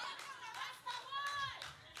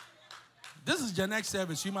 This is your next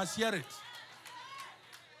service. You must hear it.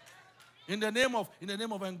 In the name of,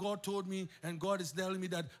 and God told me, and God is telling me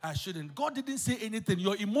that I shouldn't. God didn't say anything.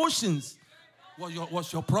 Your emotions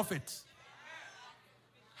was your prophet.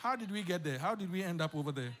 How did we get there? How did we end up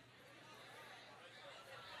over there?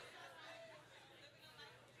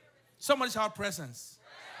 Somebody shout presence.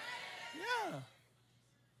 Yeah.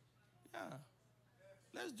 Yeah.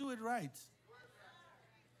 Let's do it right.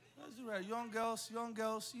 Let's do it right. Young girls,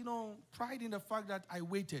 pride in the fact that I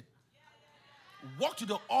waited. Walk to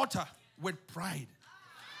the altar with pride.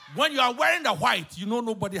 When you are wearing the white,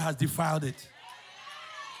 nobody has defiled it.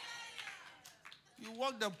 You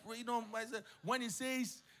walk when he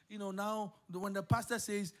says, now, when the pastor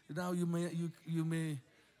says, now you may,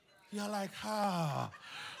 you're like,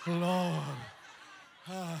 Lord,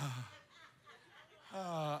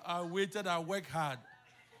 I waited, I worked hard.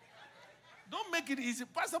 Don't make it easy.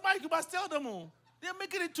 Pastor Mike, you must tell them all. They're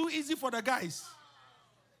making it too easy for the guys.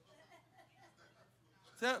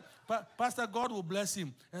 Say, Pastor, God will bless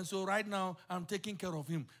him. And so right now, I'm taking care of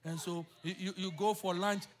him. And so you go for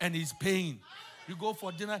lunch and he's paying. You go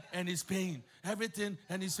for dinner and he's paying. Everything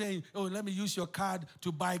and he's saying, oh, let me use your card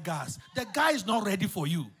to buy gas. The guy is not ready for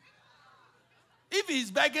you. If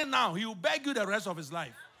he's begging now, he will beg you the rest of his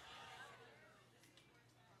life.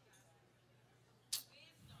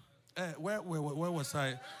 Where was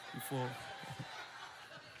I before?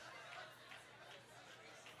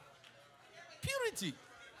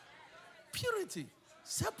 Purity.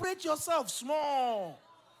 Separate yourself small.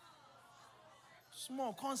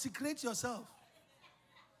 Consecrate yourself.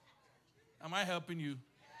 Am I helping you?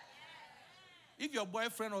 If your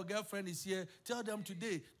boyfriend or girlfriend is here, tell them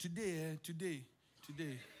today.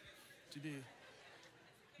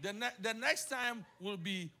 The next time will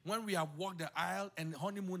be when we have walked the aisle and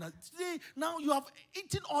honeymoon. Today, now you have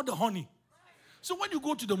eaten all the honey. So when you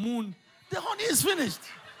go to the moon, the honey is finished.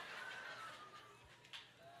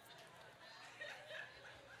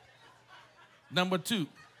 Number 2,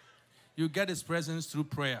 you get his presence through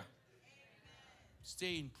prayer.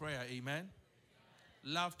 Stay in prayer, amen.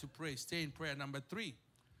 Love to pray, stay in prayer. Number 3,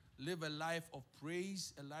 live a life of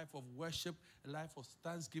praise, a life of worship, a life of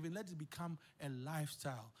thanksgiving. Let it become a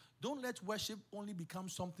lifestyle. Don't let worship only become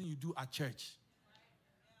something you do at church.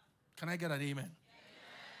 Can I get an amen?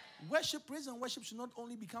 Worship, praise and worship should not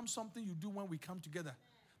only become something you do when we come together.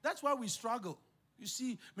 That's why we struggle. You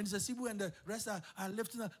see, Minister Sibu and the rest are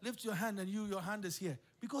lifting up. Lift your hand and your hand is here.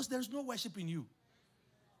 Because there's no worship in you.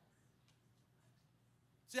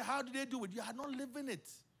 Say, how do they do it? You are not living it.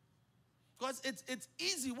 Because it's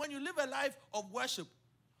easy when you live a life of worship.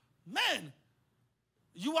 Man,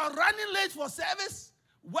 you are running late for service.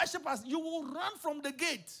 Worshipers, you will run from the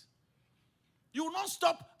gate. You will not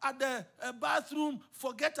stop at the bathroom,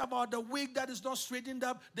 forget about the wig that is not straightened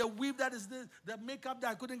up, the weave that is this, the makeup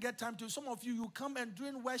that I couldn't get time to. Some of you come and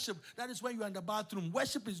during worship, that is when you are in the bathroom.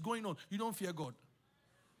 Worship is going on. You don't fear God.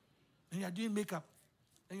 And you are doing makeup.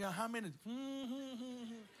 And you are humming it.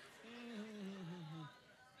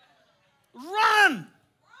 Run!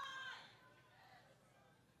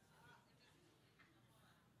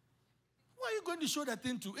 Who are you going to show that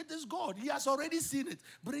thing to? It is God. He has already seen it.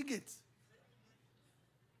 Bring it.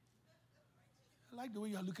 I like the way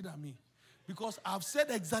you are looking at me. Because I've said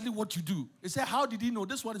exactly what you do. They say, how did he know?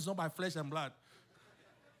 This one is not by flesh and blood.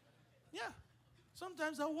 Yeah.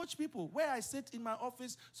 Sometimes I watch people. Where I sit in my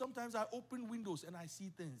office, sometimes I open windows and I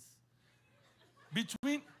see things.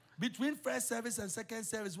 Between first service and second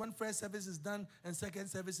service, when first service is done and second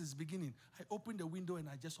service is beginning, I open the window and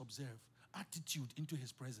I just observe attitude into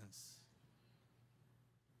his presence.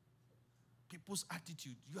 People's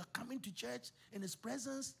attitude. You are coming to church in his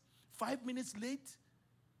presence 5 minutes late,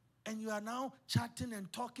 and you are now chatting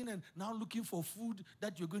and talking and now looking for food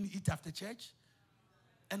that you're going to eat after church.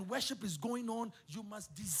 And worship is going on. You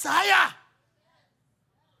must desire.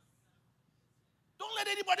 Don't let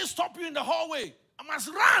anybody stop you in the hallway. I must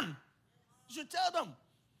run. You should tell them.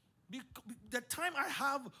 The time I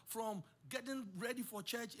have from getting ready for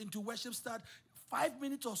church into worship start, 5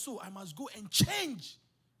 minutes or so, I must go and change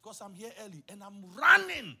because I'm here early. And I'm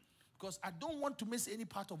running because I don't want to miss any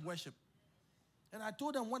part of worship. And I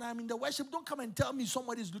told them, when I'm in the worship, don't come and tell me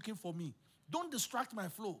somebody's looking for me. Don't distract my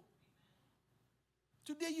flow.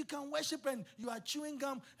 Today you can worship and you are chewing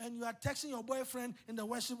gum and you are texting your boyfriend in the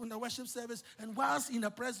worship service, and whilst in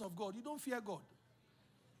the presence of God, you don't fear God.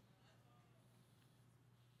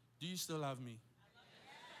 Do you still love me?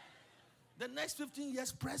 The next 15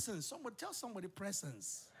 years, presence. Somebody tell somebody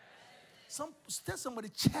presence. Tell somebody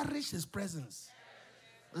cherish his presence.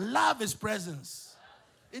 Love his presence.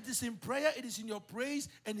 It is in prayer, it is in your praise,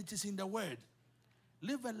 and it is in the word.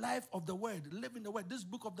 Live a life of the word. Live in the word. This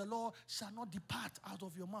book of the law shall not depart out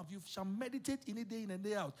of your mouth. You shall meditate in it day in and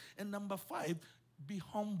day out. And number 5, be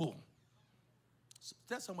humble. So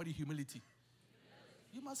tell somebody humility.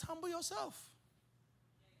 You must humble yourself.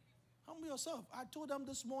 Humble yourself. I told them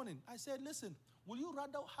this morning, I said, listen, will you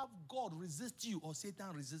rather have God resist you or Satan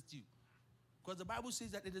resist you? Because the Bible says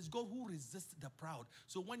that it is God who resists the proud.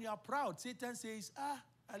 So when you are proud, Satan says,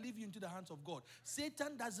 I leave you into the hands of God.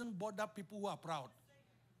 Satan doesn't bother people who are proud.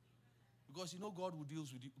 Because you know God will deal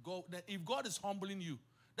with you. If God is humbling you,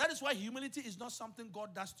 that is why humility is not something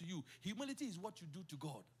God does to you. Humility is what you do to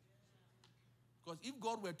God. Because if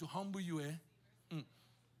God were to humble you,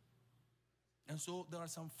 And so there are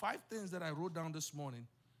some 5 things that I wrote down this morning,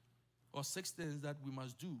 or 6 things that we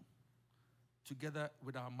must do together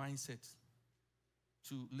with our mindset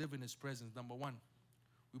to live in his presence. Number 1,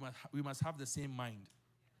 we must have the same mind.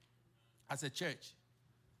 As a church,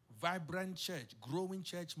 vibrant church, growing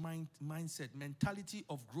church mindset, mentality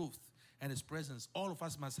of growth and his presence. All of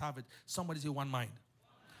us must have it. Somebody say one mind.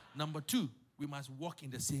 Number 2, we must walk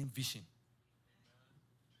in the same vision.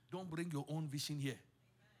 Don't bring your own vision here.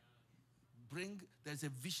 There's a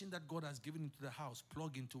vision that God has given into the house.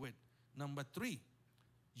 Plug into it. Number 3,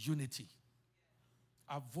 unity.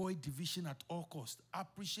 Avoid division at all costs.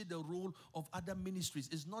 Appreciate the role of other ministries.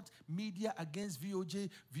 It's not media against VOJ,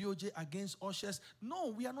 VOJ against ushers. No,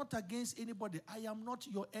 we are not against anybody. I am not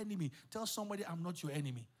your enemy. Tell somebody, I'm not your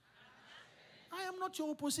enemy. I am not your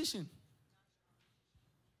opposition.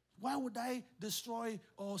 Why would I destroy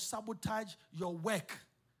or sabotage your work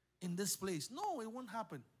in this place? No, it won't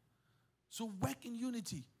happen. So work in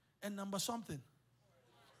unity. And number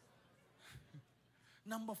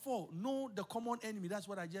 4, know the common enemy. That's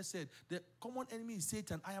what I just said. The common enemy is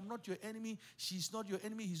Satan. I am not your enemy. She's not your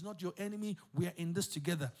enemy. He's not your enemy. We are in this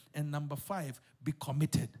together. And number 5, be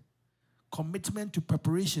committed. Commitment to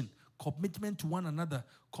preparation. Commitment to one another.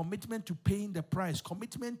 Commitment to paying the price.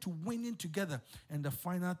 Commitment to winning together. And the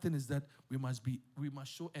final thing is that we must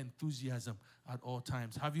show enthusiasm at all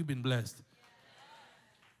times. Have you been blessed?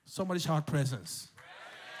 Somebody shout presence.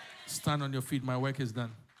 Stand on your feet. My work is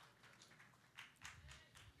done.